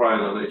put the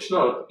prior on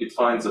H0, it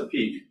finds a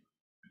peak,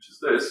 which is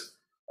this,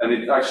 and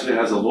it actually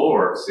has a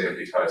lower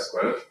CMB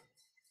chi-square.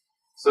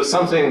 So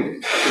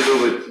something to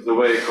do with the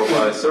way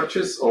Kobaya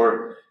searches,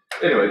 or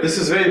anyway, this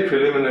is very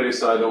preliminary,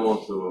 so I don't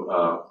want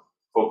to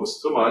focus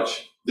too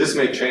much. This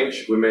may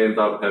change. We may end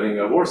up having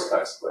a worse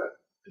chi-square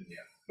in the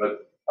end. But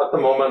at the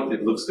moment,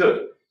 it looks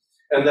good.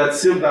 And that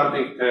silk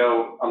damping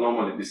tail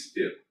anomaly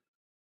disappeared.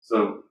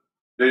 So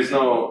there is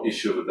no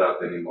issue with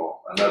that anymore.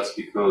 And that's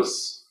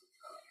because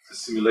the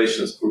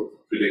simulations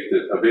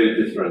predicted a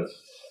very different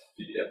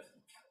PDF.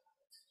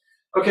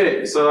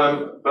 Okay, so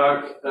I'm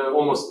back,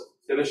 almost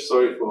finished.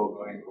 Sorry for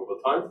going over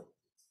time.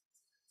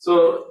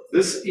 So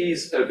this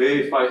is a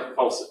very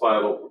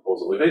falsifiable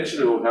proposal.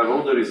 Eventually, we'll have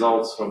all the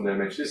results from the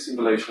MHD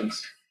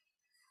simulations.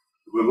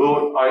 We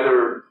will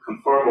either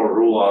confirm or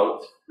rule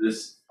out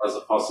this as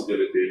a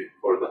possibility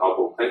for the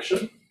Hubble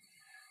tension.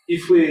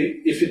 If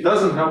it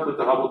doesn't help with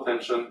the Hubble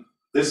tension,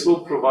 this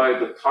will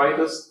provide the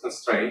tightest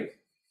constraint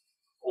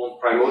on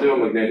primordial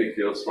magnetic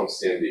fields from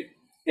CMB.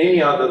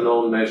 Any other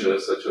known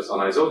measures, such as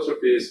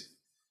anisotropies,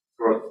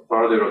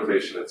 Faraday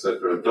rotation,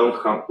 etc.,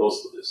 don't come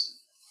close to this.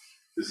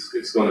 This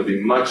is going to be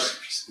much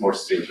more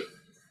stringent.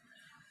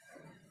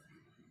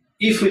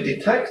 If we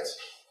detect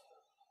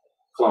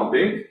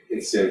clumping in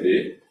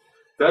CMB,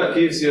 that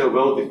gives you a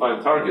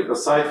well-defined target,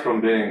 aside from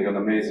being an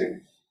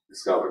amazing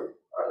discovery.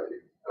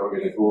 I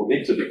mean, it will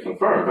need to be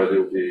confirmed, but it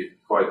will be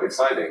quite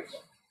exciting.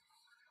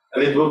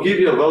 And it will give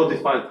you a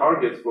well-defined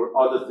target for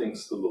other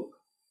things to look.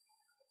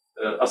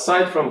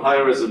 Aside from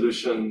higher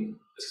resolution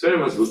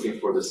experiments looking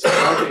for the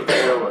starting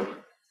tail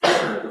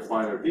and the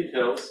finer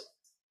details,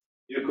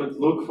 you could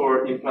look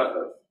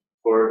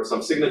for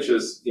some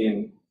signatures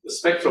in the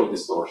spectral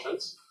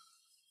distortions.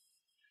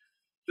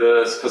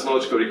 The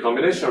cosmological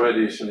recombination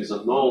radiation is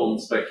a known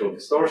spectral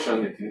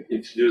distortion. It can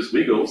introduce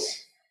wiggles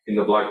in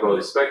the black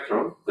body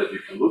spectrum that you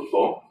can look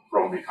for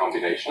from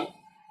recombination.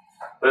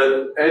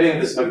 But adding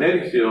this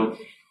magnetic field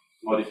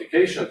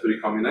modification to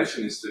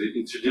recombination history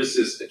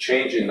introduces a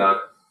change in that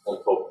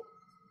on top.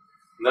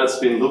 And that's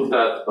been looked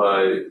at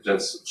by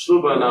Jens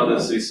Schluber and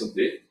others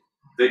recently.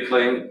 They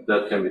claim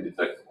that can be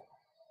detectable.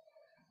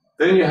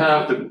 Then you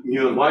have the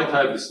mu and Y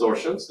type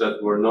distortions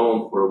that were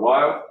known for a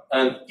while.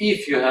 And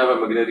if you have a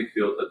magnetic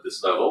field at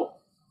this level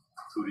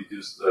to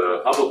reduce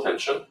the Hubble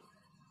tension,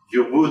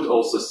 you would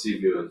also see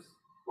mu and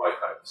Y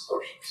type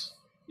distortions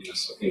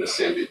in the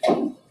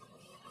CMB.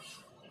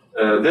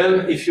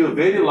 Then if you're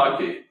very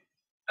lucky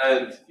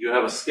and you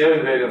have a scale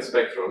invariant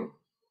spectrum,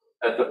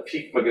 at the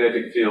peak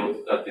magnetic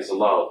field that is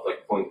allowed,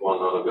 like 0.1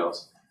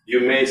 nanogauss, you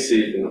may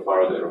see it in the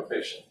Faraday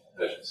rotation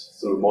measures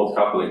through mode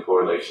coupling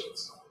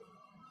correlations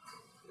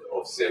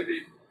of CMB.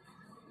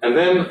 And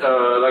then,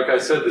 like I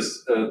said,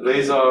 this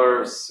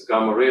blazars,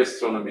 gamma ray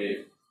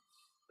astronomy,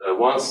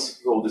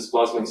 once all these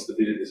plasma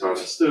instabilities are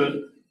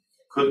understood,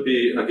 could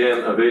be, again,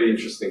 a very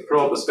interesting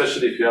probe,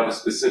 especially if you have a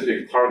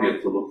specific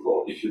target to look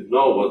for, if you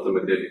know what the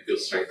magnetic field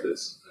strength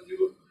is.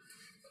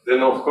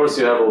 Then, of course,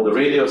 you have all the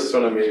radio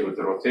astronomy with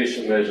the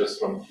rotation measures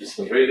from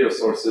distant radio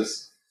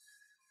sources,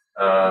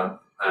 and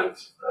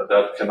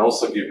that can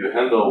also give you a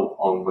handle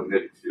on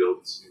magnetic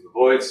fields in the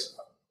voids.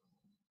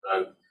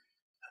 And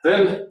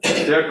then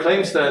there are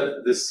claims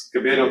that this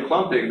Gaborian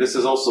clumping, this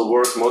is also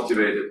work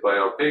motivated by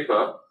our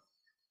paper.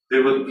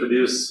 They would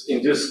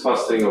induce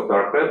clustering of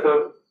dark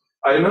matter.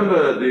 I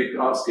remember Dick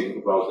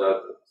asking about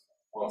that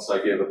once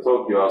I gave a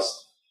talk. You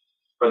asked,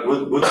 but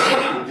would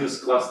it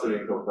induce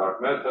clustering of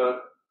dark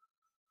matter?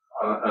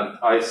 And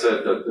I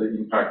said that the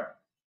impact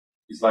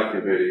is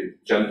likely very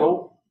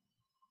gentle,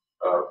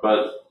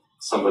 but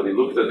somebody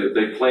looked at it.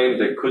 They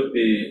claimed there could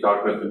be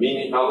dark matter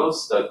mini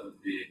halos that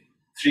would be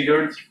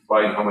triggered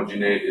by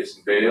inhomogeneities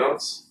in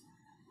baryons.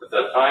 At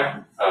that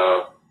time,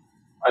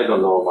 I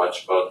don't know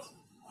much about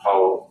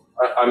how.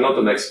 I'm not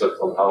an expert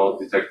on how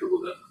detectable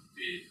that could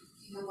be.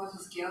 You know what the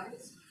scale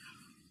is?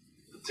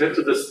 10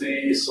 to the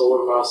 3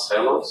 solar mass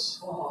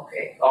halos. Oh,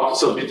 okay.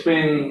 So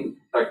between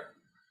like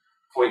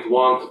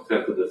 0.1 to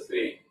 10 to the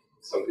 3.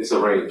 So it's a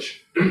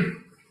range.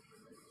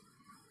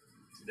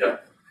 Yeah.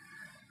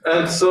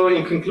 And so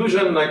in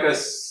conclusion, like I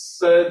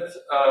said,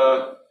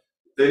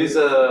 there is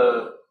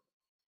a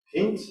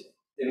hint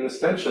in an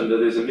extension that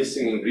there's a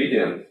missing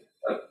ingredient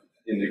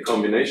in the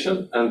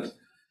combination, and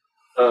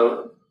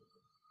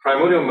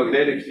primordial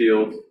magnetic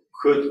field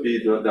could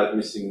be that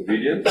missing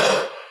ingredient.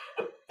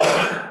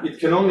 It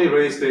can only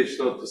raise the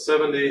H0 to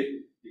 70.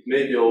 It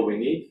may be all we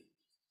need.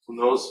 Who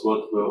knows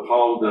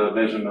how the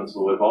measurements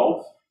will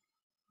evolve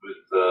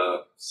with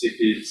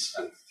CPITs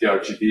and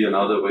TRGB and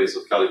other ways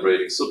of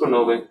calibrating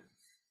supernovae.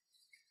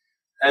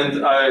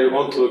 And I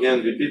want to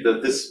again repeat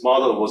that this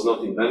model was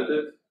not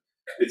invented.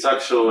 It's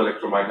actual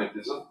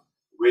electromagnetism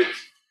with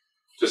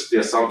just the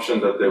assumption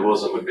that there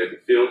was a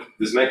magnetic field.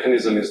 This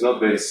mechanism is not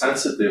very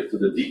sensitive to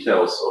the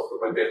details of the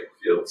magnetic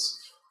fields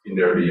in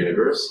the early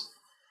universe.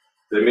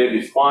 There may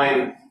be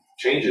fine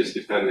changes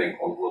depending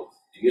on what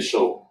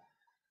initial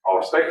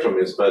our spectrum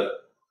is,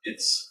 but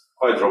it's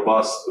quite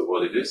robust to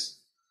what it is.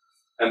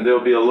 And there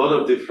will be a lot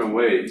of different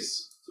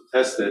ways to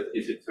test it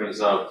if it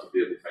turns out to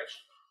be a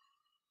defection.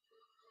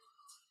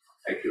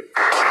 Thank you.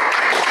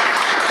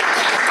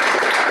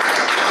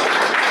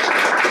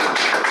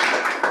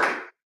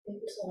 Thank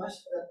you so much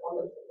for that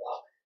wonderful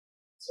talk.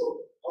 So,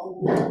 how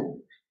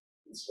will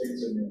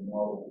constraints in your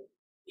model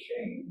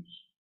change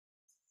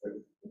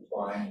with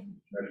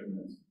applying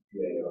measurements of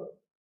PAO?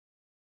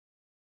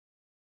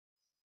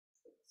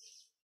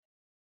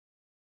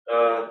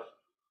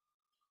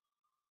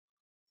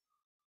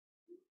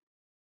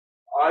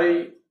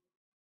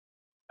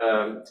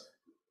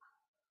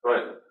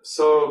 Right.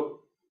 So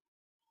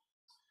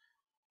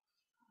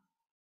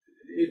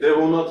they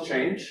will not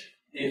change.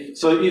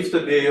 If the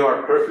BAO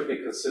are perfectly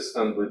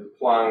consistent with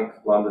Planck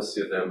lambda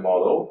CDM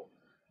model,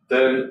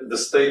 then the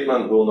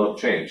statement will not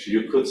change.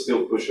 You could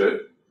still push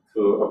it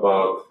to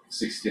about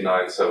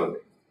 69, 70.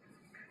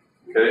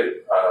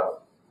 Okay.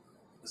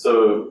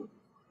 So,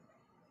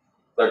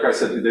 like I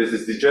said, there's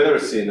this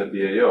degeneracy in the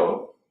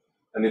BAO,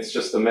 and it's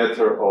just a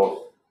matter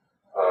of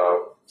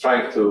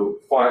trying to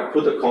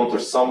put a contour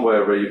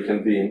somewhere where you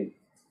can be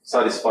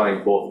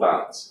satisfying both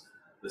bands,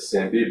 the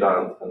CMB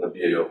band and the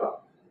BAO band.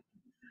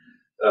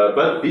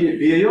 But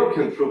BAO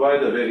can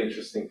provide a very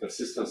interesting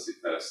consistency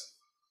test,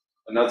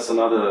 and that's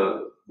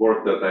another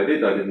work that I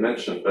didn't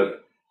mention.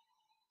 But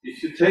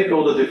if you take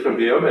all the different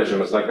BAO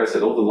measurements, like I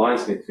said, all the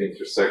lines need to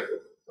intersect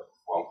at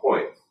one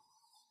point,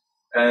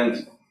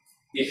 and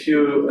if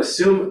you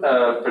assume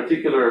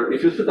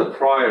if you put a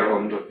prior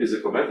on the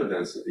physical meta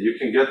density, you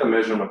can get a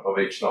measurement of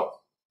H0.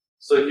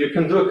 So you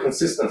can do a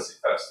consistency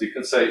test. You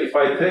can say, if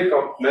I take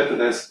a meta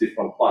density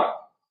from Planck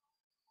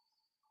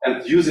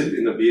and use it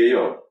in the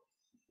BAO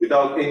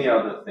without any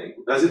other thing,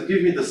 does it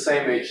give me the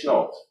same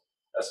H0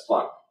 as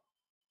Planck?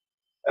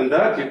 And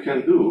that you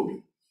can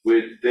do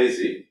with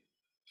DAISY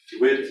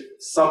with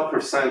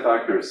sub%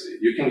 accuracy.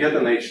 You can get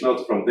an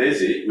H0 from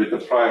DAISY with the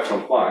prior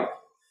from Planck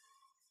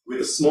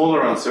with a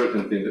smaller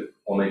uncertainty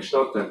on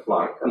H0 than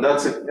Planck. And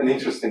that's an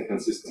interesting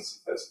consistency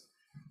test.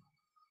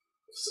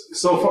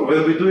 So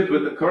when we do it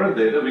with the current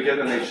data, we get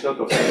an H0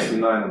 of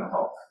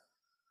 69.5,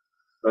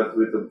 but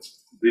with the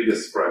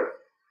biggest spread.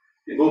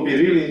 It will be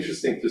really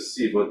interesting to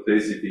see what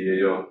DAISY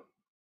BAO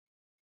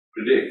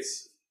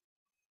predicts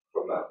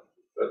from that.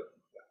 But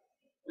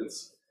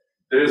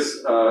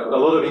there's a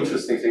lot of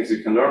interesting things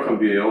you can learn from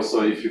BAO.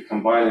 Also, if you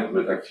combine it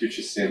with like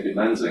future CMB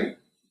lensing,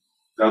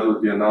 that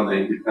would be another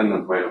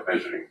independent way of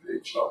measuring the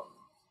H0,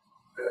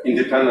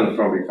 independent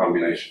from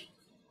recombination.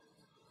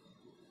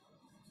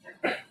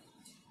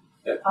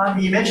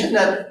 You mentioned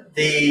that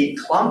the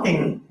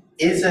clumping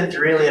isn't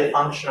really a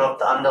function of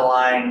the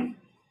underlying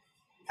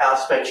power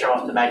spectrum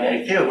of the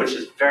magnetic field, which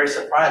is very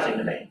surprising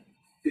to me.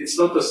 It's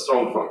not a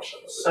strong function.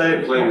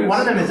 So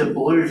one of them is a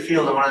blue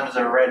field and one of them is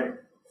a red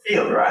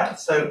field, right?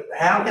 So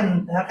how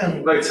can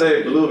like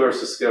say blue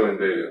versus scale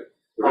invariant.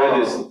 Red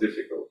is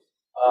difficult.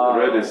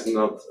 Red is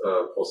not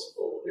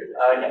possible. Really.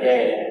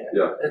 Okay,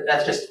 yeah.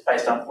 That's just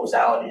based on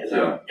causality, isn't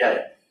it?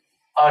 Yeah.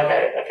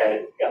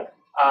 Okay, yeah.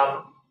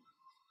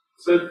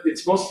 So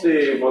it's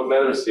mostly what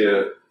matters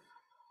here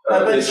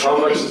is how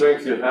much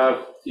strength you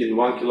have in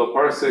 1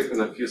 kiloparsec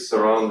and a few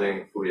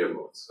surrounding Fourier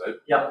modes, right?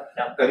 Yeah.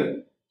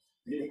 And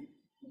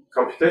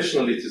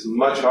computationally, it is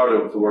much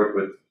harder to work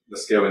with the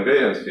scale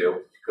invariant field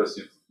because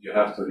you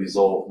have to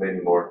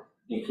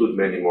include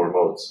many more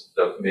modes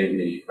that may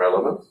be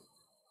relevant.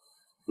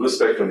 Blue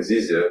spectrum is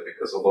easier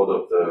because a lot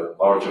of the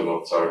larger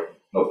modes are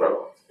not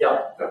relevant.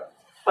 Yeah.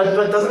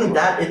 But doesn't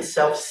that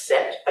itself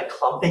set a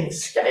clumping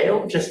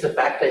scale? Just the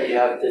fact that you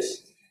have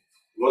this.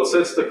 What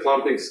sets the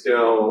clumping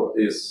scale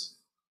is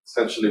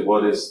essentially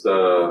what is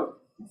the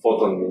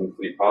photon mean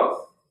free path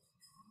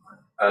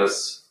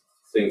as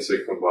things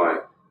recombine.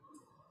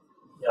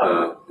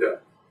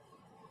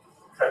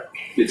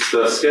 It's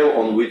the scale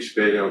on which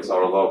baryons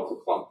are allowed to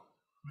clump.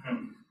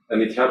 Mm-hmm.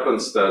 And it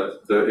happens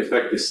that the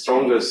effect is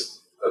strongest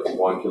at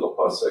 1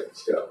 kiloparsec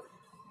scale.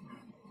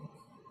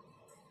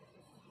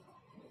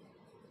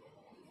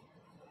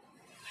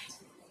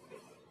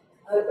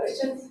 Other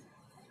questions?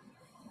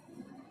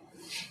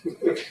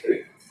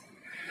 Okay.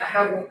 I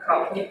have a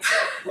couple.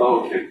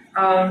 Oh, okay.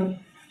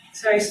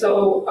 Sorry,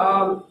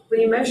 so when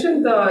you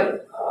mentioned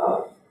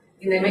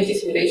in the image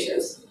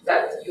simulations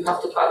that you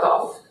have to cut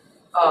off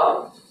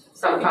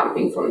some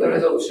clumping from the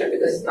resolution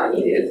because it's not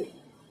needed.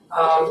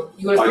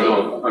 You were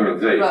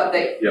saying,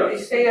 they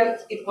say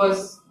that it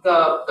was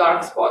the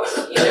dark spots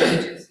in the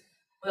images.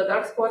 But the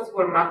dark spots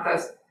were marked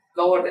as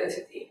lower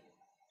density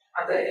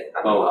at the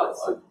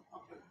plots.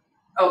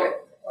 Okay.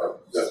 I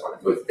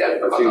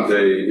think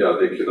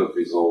they cannot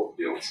resolve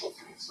beyond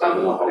something. So I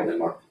don't know how they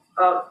mark.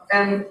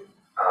 And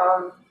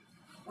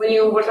when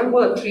you were talking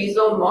about a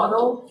 3-zone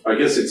model, I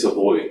guess it's a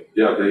void.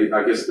 Yeah,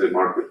 I guess they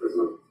mark it as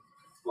a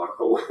black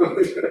hole.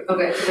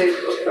 Okay.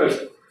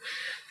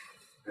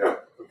 Yeah.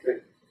 Okay.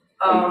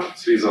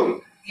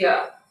 3-zone.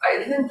 Yeah, I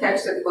didn't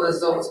catch that what the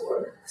zones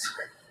were.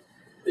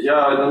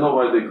 Yeah, I don't know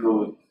why they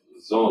call it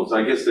zones.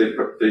 I guess they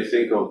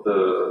think of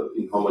the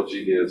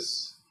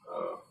inhomogeneous.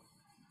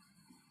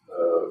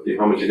 The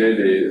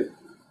homogeneity,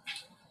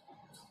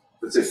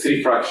 let's say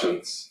 3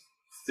 fractions,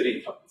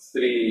 three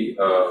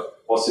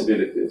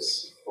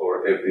possibilities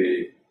for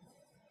every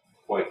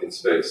point in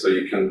space. So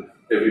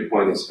every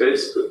point in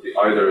space could be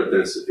either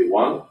density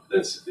 1,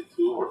 density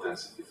 2, or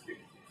density 3.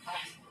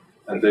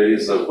 And there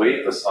is a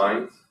weight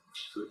assigned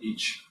to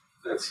each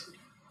density.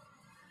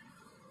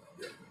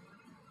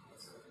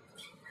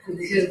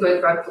 This is going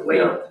back to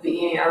the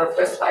beginning of the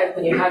first slide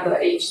when you had the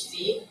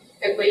HC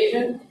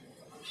equation.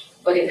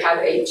 But it had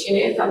H in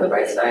it on the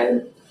right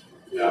side.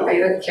 Yeah. I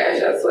didn't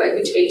catch that. So like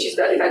which H is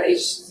that? It had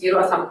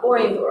H0 at some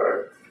point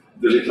or?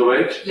 The little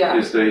h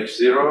is the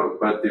H0,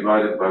 but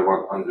divided by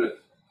 100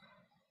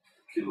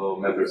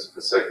 kilometers per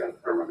second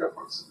per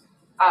megaparsec.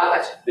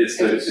 Gotcha. It's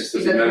the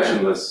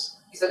dimensionless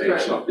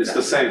H0. It's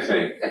the same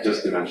thing,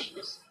 just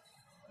dimensionless.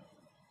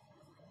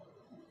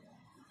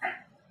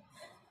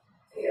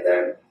 Any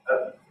other?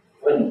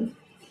 One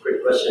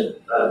quick question.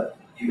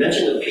 You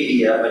mentioned the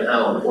PDF and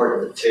how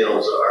important the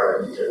tails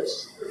are, and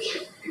there's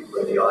people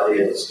in the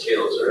audience,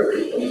 tails are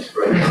everything,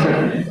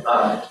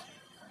 right?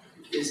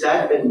 Has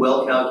that been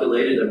well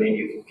calculated? I mean,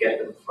 you can get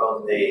them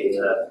from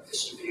the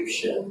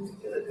distribution,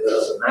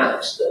 the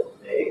maps that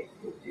make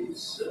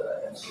these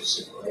answer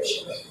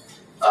simulations.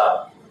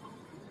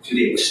 To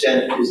the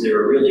extent, is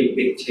there a really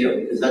big tail?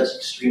 Because that's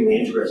extremely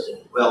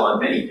interesting, well, on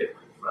many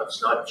different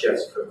fronts, not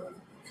just from the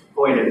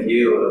point of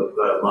view of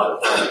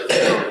modifying the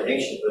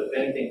combination, but if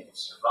anything can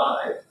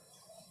survive,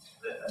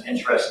 an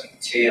interesting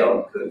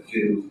tail could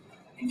do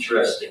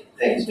interesting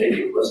things.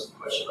 Maybe it wasn't a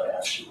question I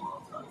asked you a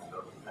long time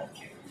ago.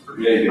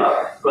 Maybe.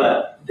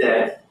 But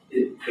that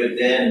it could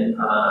then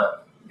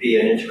be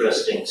an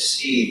interesting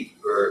seed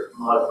for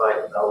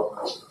modified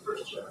developments of the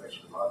first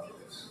generation of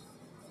objects.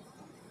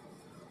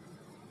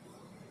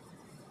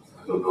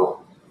 I don't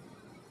know.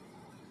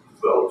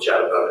 We'll chat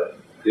about it.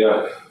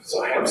 Yeah.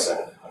 So I have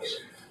said.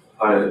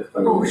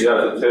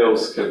 The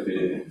tails can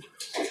be.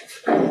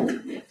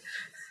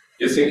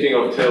 You're thinking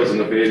of tails in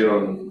the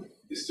baryon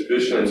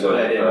distribution,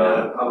 but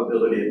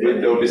probability of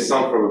there will be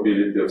some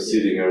probability of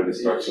seeding early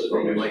structure You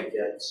formation. might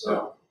get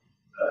some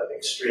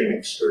extreme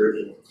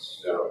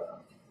excursions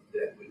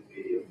that would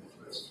be of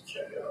interest to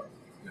check out.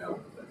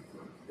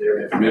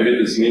 Yeah. Maybe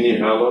this mini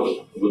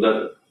halo, would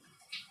that?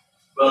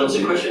 Well, it's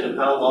a question of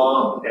how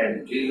long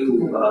and if you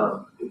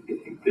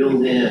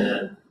build in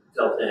a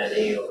delta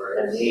NE over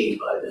NE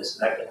by this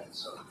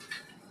mechanism,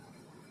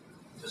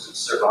 does it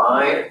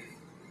survive?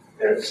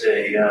 There's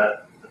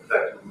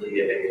effectively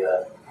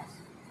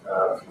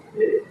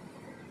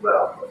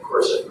well, of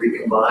course it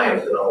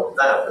recombines and all of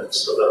that, but it's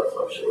still got a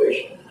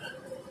fluctuation.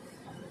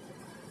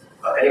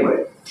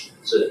 Anyway,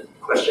 it's a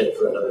question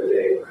for another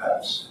day,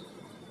 perhaps.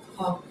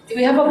 Do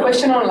we have a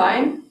question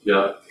online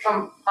Yeah.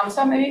 from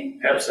Hamza, maybe?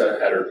 Hamza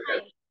had her.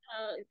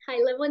 Hi,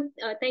 Levon.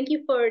 Thank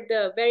you for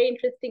the very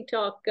interesting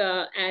talk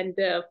and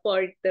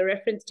for the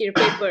reference to your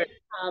paper.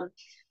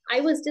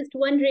 I was just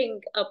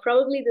wondering,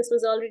 probably this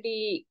was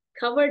already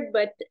covered,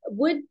 but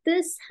would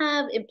this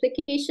have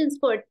implications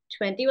for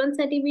 21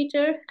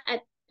 centimeter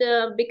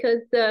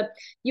because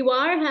you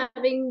are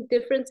having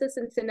differences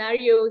in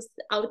scenarios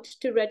out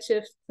to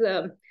redshifts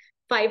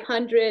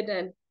 500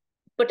 and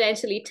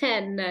potentially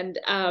 10, and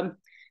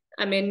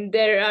I mean,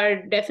 there are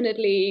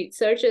definitely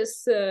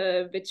searches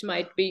which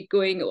might be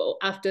going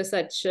after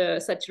such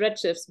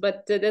redshifts,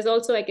 but there's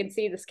also, I can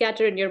see the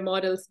scatter in your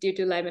models due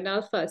to Lyman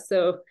alpha.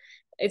 So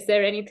is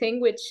there anything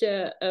which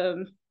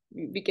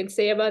we can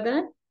say about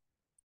that?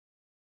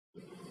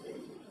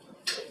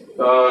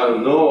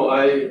 No,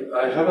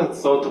 I haven't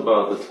thought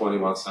about the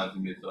 21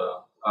 centimeter.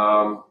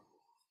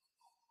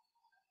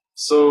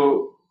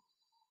 So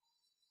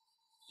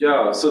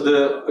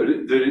the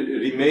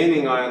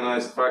remaining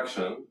ionized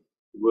fraction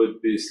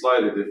would be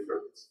slightly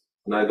different,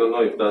 and I don't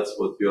know if that's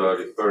what you are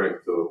referring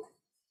to.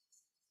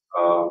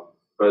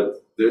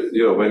 But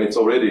when it's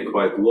already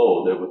quite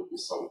low, there would be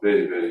some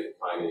very, very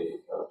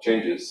tiny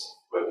changes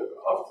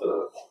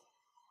after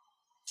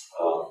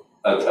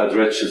at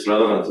redshifts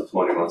relevant to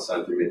 21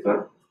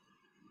 centimeter.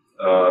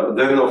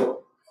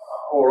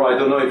 Or I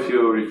don't know if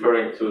you're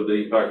referring to the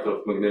impact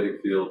of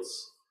magnetic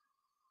fields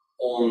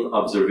on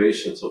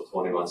observations of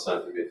 21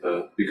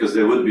 centimeter, because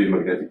there would be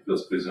magnetic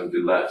fields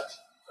presumably left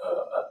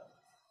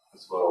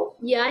as well.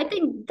 Yeah, I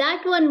think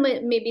that one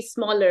may be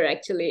smaller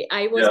actually.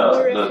 I was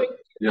more referring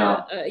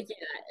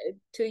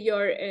to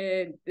your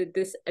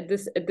this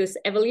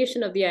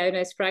evolution of the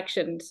ionized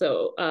fraction.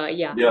 So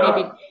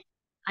maybe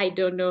I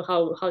don't know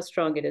how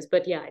strong it is,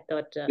 but yeah, I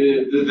thought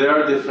there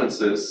are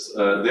differences.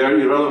 They are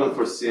irrelevant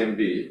for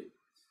CMB.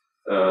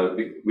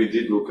 We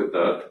did look at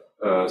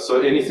that.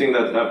 So anything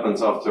that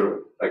happens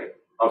after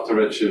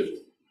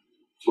redshift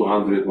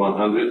 200,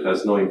 100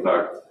 has no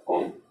impact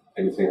on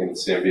anything in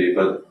CMB.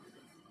 But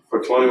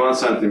for 21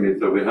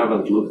 centimeter, we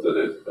haven't looked at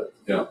it. But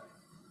yeah.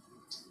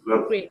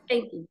 Great,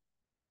 thank you.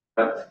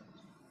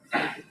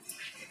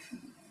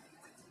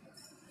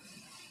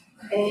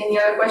 Any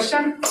other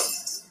question?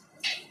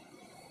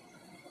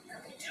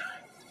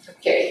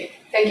 Okay,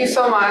 thank you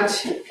so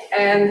much.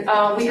 And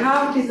we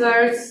have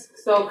desserts,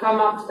 so come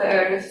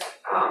upstairs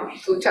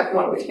to chat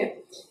more with him.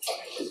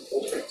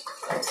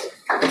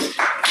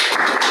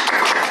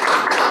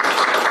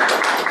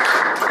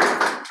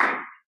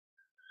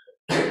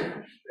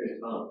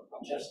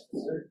 Just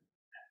dessert.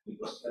 We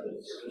must have a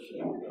discussion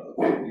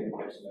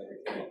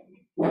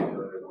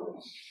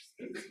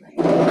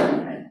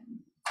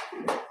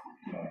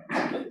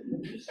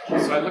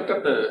So I looked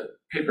up the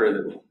paper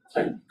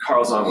that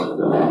Carl's on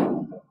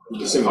with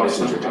the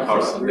simulations.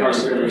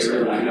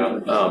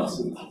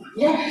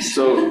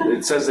 So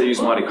it says they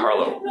use Monte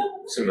Carlo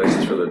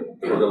simulations for the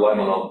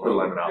Lyman alpha.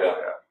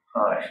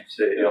 Hi,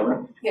 say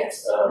Elmer.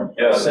 Yes.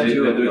 They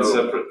do it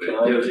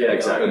separately. Yeah,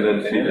 exactly. And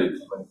then feed it.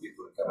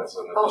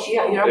 Oh,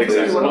 yeah, you're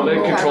absolutely Exactly. welcome.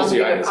 That controls the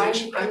I'm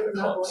ionization not of the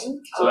clumps.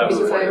 going, So that was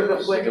the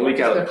because point. Like a leak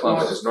out of the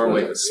clump is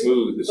normally the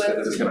smooth, it's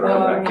just going to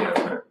run back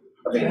in.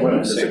 I mean, when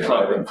There's a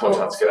clump and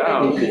photons get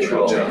out, You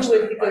control. do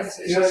it because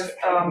it was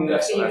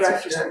seeing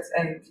reference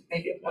and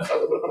maybe most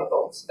other we're gonna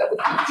go, so that would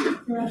be easier.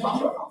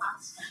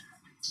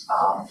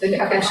 Then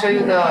I can show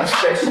you the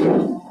spreadsheet.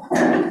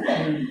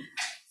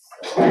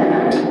 Oh,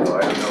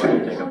 I don't know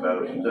anything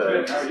about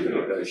it.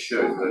 I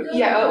should, but.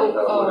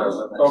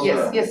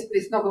 Yeah, yes,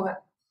 please, no, go ahead.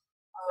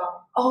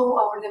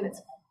 Our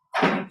limits.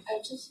 I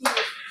just see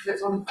if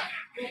there's only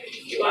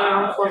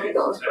around $40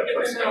 per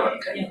person,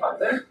 can you find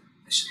there?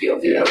 It should be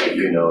okay. Yeah, but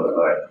you know that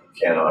I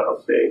can't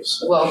auto-save.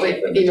 So well,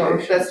 wait,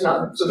 that's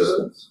not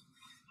good.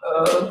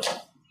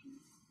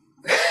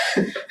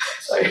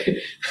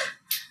 Sorry.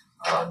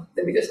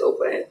 Let me just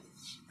open it.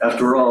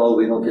 After all,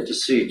 we don't get to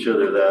see each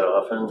other that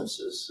often. This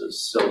is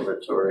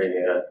celebratory.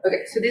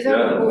 Okay, so these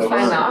are who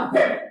sign up.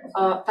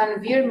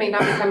 Tanvir may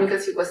not be coming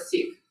because he was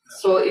sick.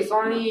 So it's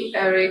only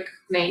Eric,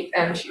 Nate,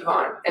 and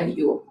Sivan, and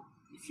you,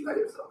 if you are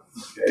yourself.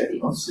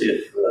 Okay, I'll see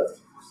it for that.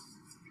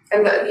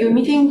 And you're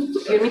meeting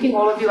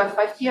all of you at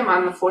 5 p.m.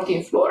 on the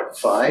 14th floor.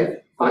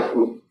 5? Why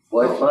 5?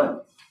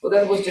 Well,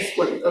 that was just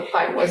what the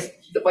time was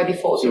by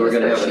default. So we're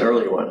going to have an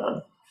early one,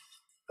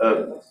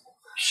 huh?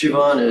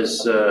 Sivan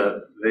is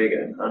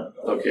vegan, huh?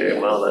 Okay,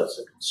 well, that's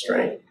a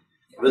constraint,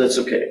 but that's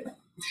okay.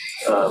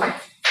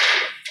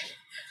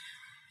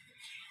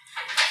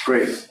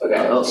 Great. Okay.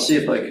 I'll see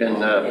if I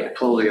can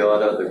pull the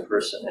odd other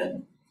person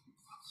in.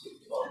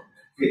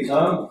 Hey,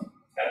 Tom?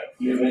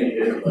 You have any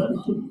data plans?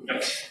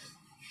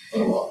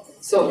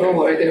 So don't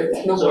worry,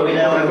 there's no So more we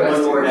now have requests.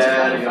 one more It's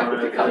ad, just you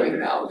faculty wanna- coming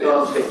now.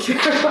 Oh, Take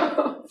care.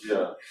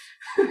 Yeah.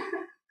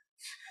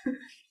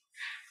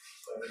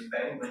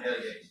 Bang my head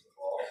against the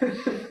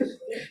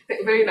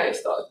wall. Very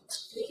nice thought.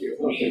 Thank you.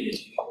 I mean,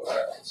 it's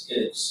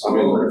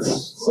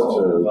such a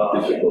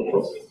difficult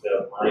process.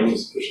 I'm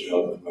just pushing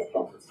out of my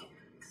comfort zone.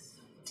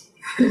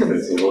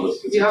 It's a lot of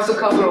You have to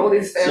cover all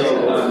these steps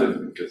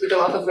So, with a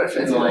lot of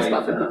references and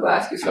stuff, and people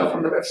ask you stuff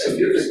from the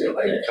references, and you're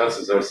like,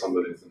 chances are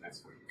somebody is an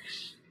expert.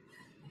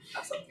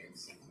 that's something.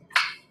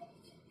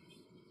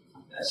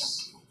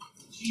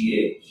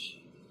 SGH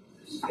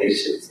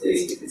is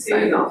basically.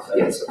 Sign off,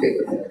 yes, okay,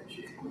 good.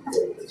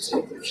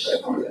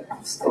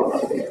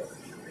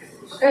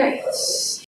 Okay.